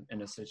to,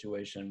 in a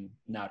situation,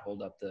 not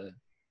hold up the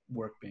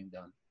work being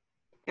done.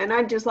 And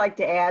I'd just like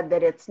to add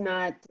that it's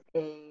not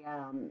a,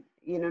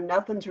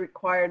 nothing's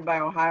required by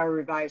Ohio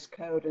Revised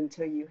Code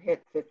until you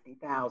hit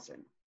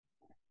 50,000.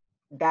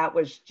 That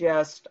was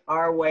just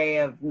our way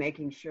of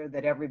making sure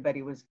that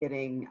everybody was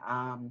getting,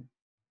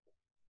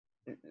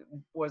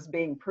 was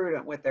being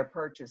prudent with their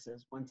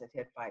purchases once it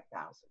hit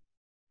 5,000.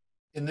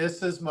 And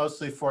this is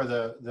mostly for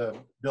the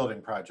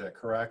building project,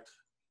 correct?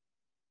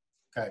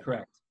 Okay.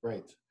 Correct.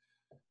 Great.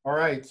 All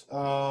right.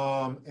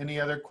 Any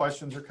other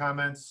questions or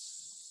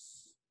comments?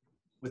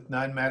 With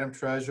none, Madam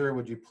Treasurer,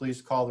 would you please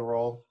call the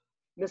roll?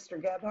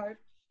 Mr. Gebhardt?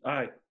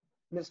 Aye.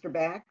 Mr.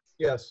 Bax?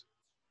 Yes.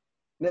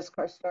 Ms.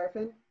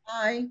 Karstafen?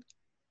 Aye.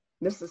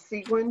 Mrs.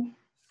 Seguin?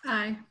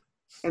 Aye.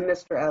 And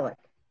Mr. Elick?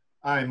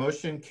 Aye,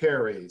 motion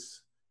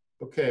carries.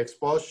 Okay,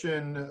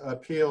 expulsion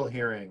appeal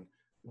hearing.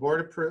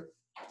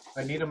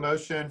 I need a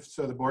motion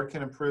so the board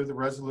can approve the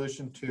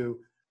resolution to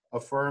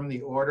affirm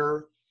the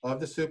order of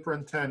the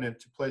superintendent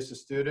to place a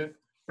student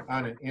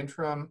on an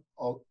interim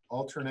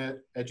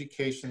alternate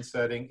education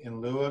setting in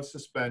lieu of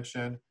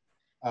suspension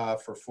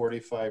for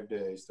 45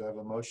 days. Do I have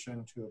a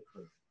motion to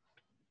approve?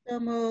 So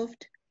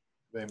moved.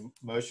 A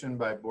motion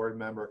by Board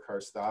Member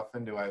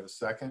Karstoffen. Do I have a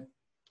second?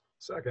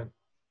 Second.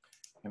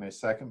 And a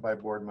second by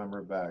Board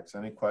Member Bax.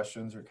 Any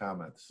questions or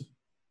comments?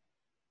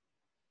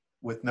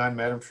 With none,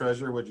 Madam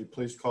Treasurer, would you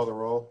please call the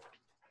roll?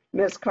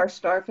 Ms.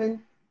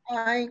 Karstafen?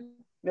 Aye.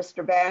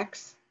 Mr.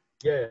 Bax?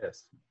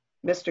 Yes.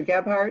 Mr.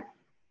 Gebhardt?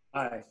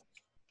 Aye.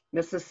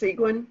 Mrs.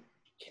 Seguin?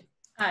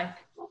 Aye.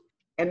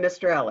 And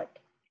Mr. Elick?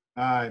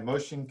 Aye,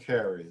 motion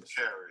carries.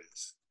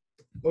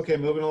 Okay,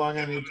 moving along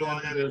on the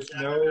agenda, there's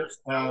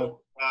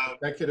no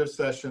executive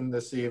session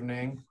this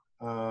evening.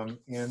 And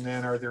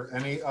then are there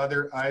any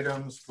other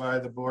items by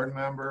the board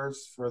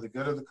members for the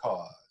good of the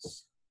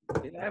cause?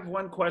 I have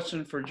one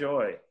question for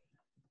Joy.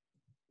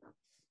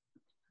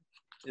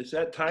 Is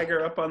that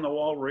tiger up on the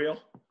wall real?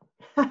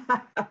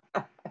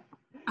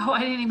 Oh,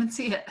 I didn't even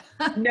see it.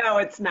 No,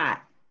 it's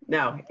not.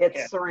 No, it's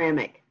Yeah.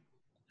 ceramic.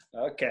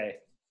 Okay.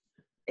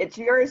 It's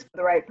yours for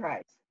the right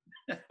price.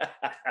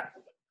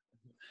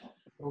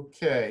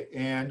 Okay,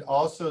 and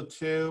also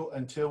too,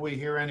 until we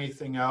hear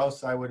anything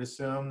else, I would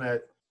assume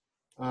that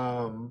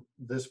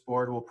this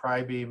board will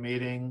probably be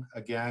meeting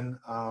again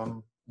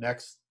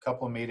next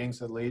couple of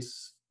meetings, at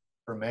least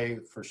for May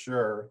for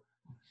sure,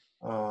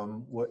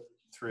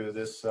 through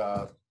this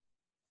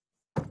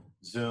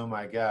Zoom,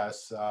 I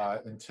guess,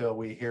 until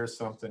we hear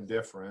something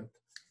different.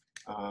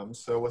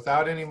 So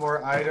without any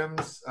more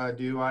items,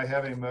 do I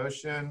have a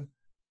motion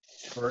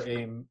for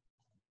a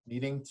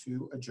meeting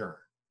to adjourn?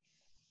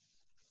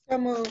 So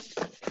moved.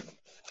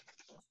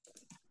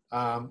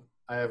 I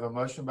have a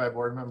motion by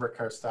Board Member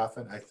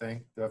Karstoffen, I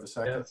think. Do I have a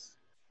second? Yes.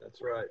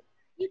 That's right.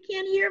 You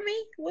can't hear me?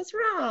 What's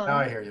wrong? Now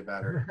I hear you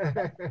better.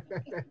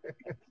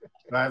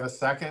 Do I have a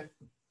second?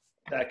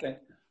 Second.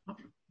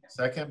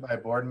 Second by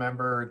Board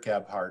Member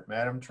Gebhardt.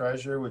 Madam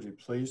Treasurer, would you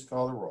please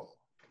call the roll?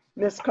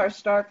 Ms.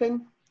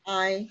 Karstafen?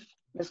 Aye.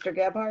 Mr.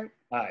 Gebhardt?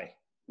 Aye.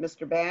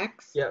 Mr.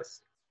 Bax?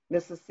 Yes.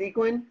 Mrs.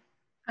 Seguin?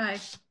 Aye.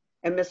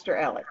 And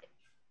Mr. Elick?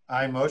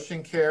 Aye,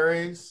 motion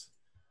carries,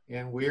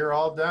 and we are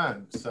all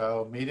done.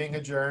 So meeting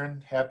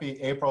adjourned. Happy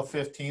April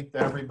 15th,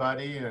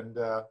 everybody, and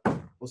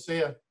we'll see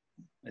you.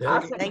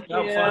 Thank you.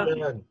 Well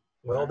done.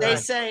 Well Stay done.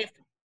 safe.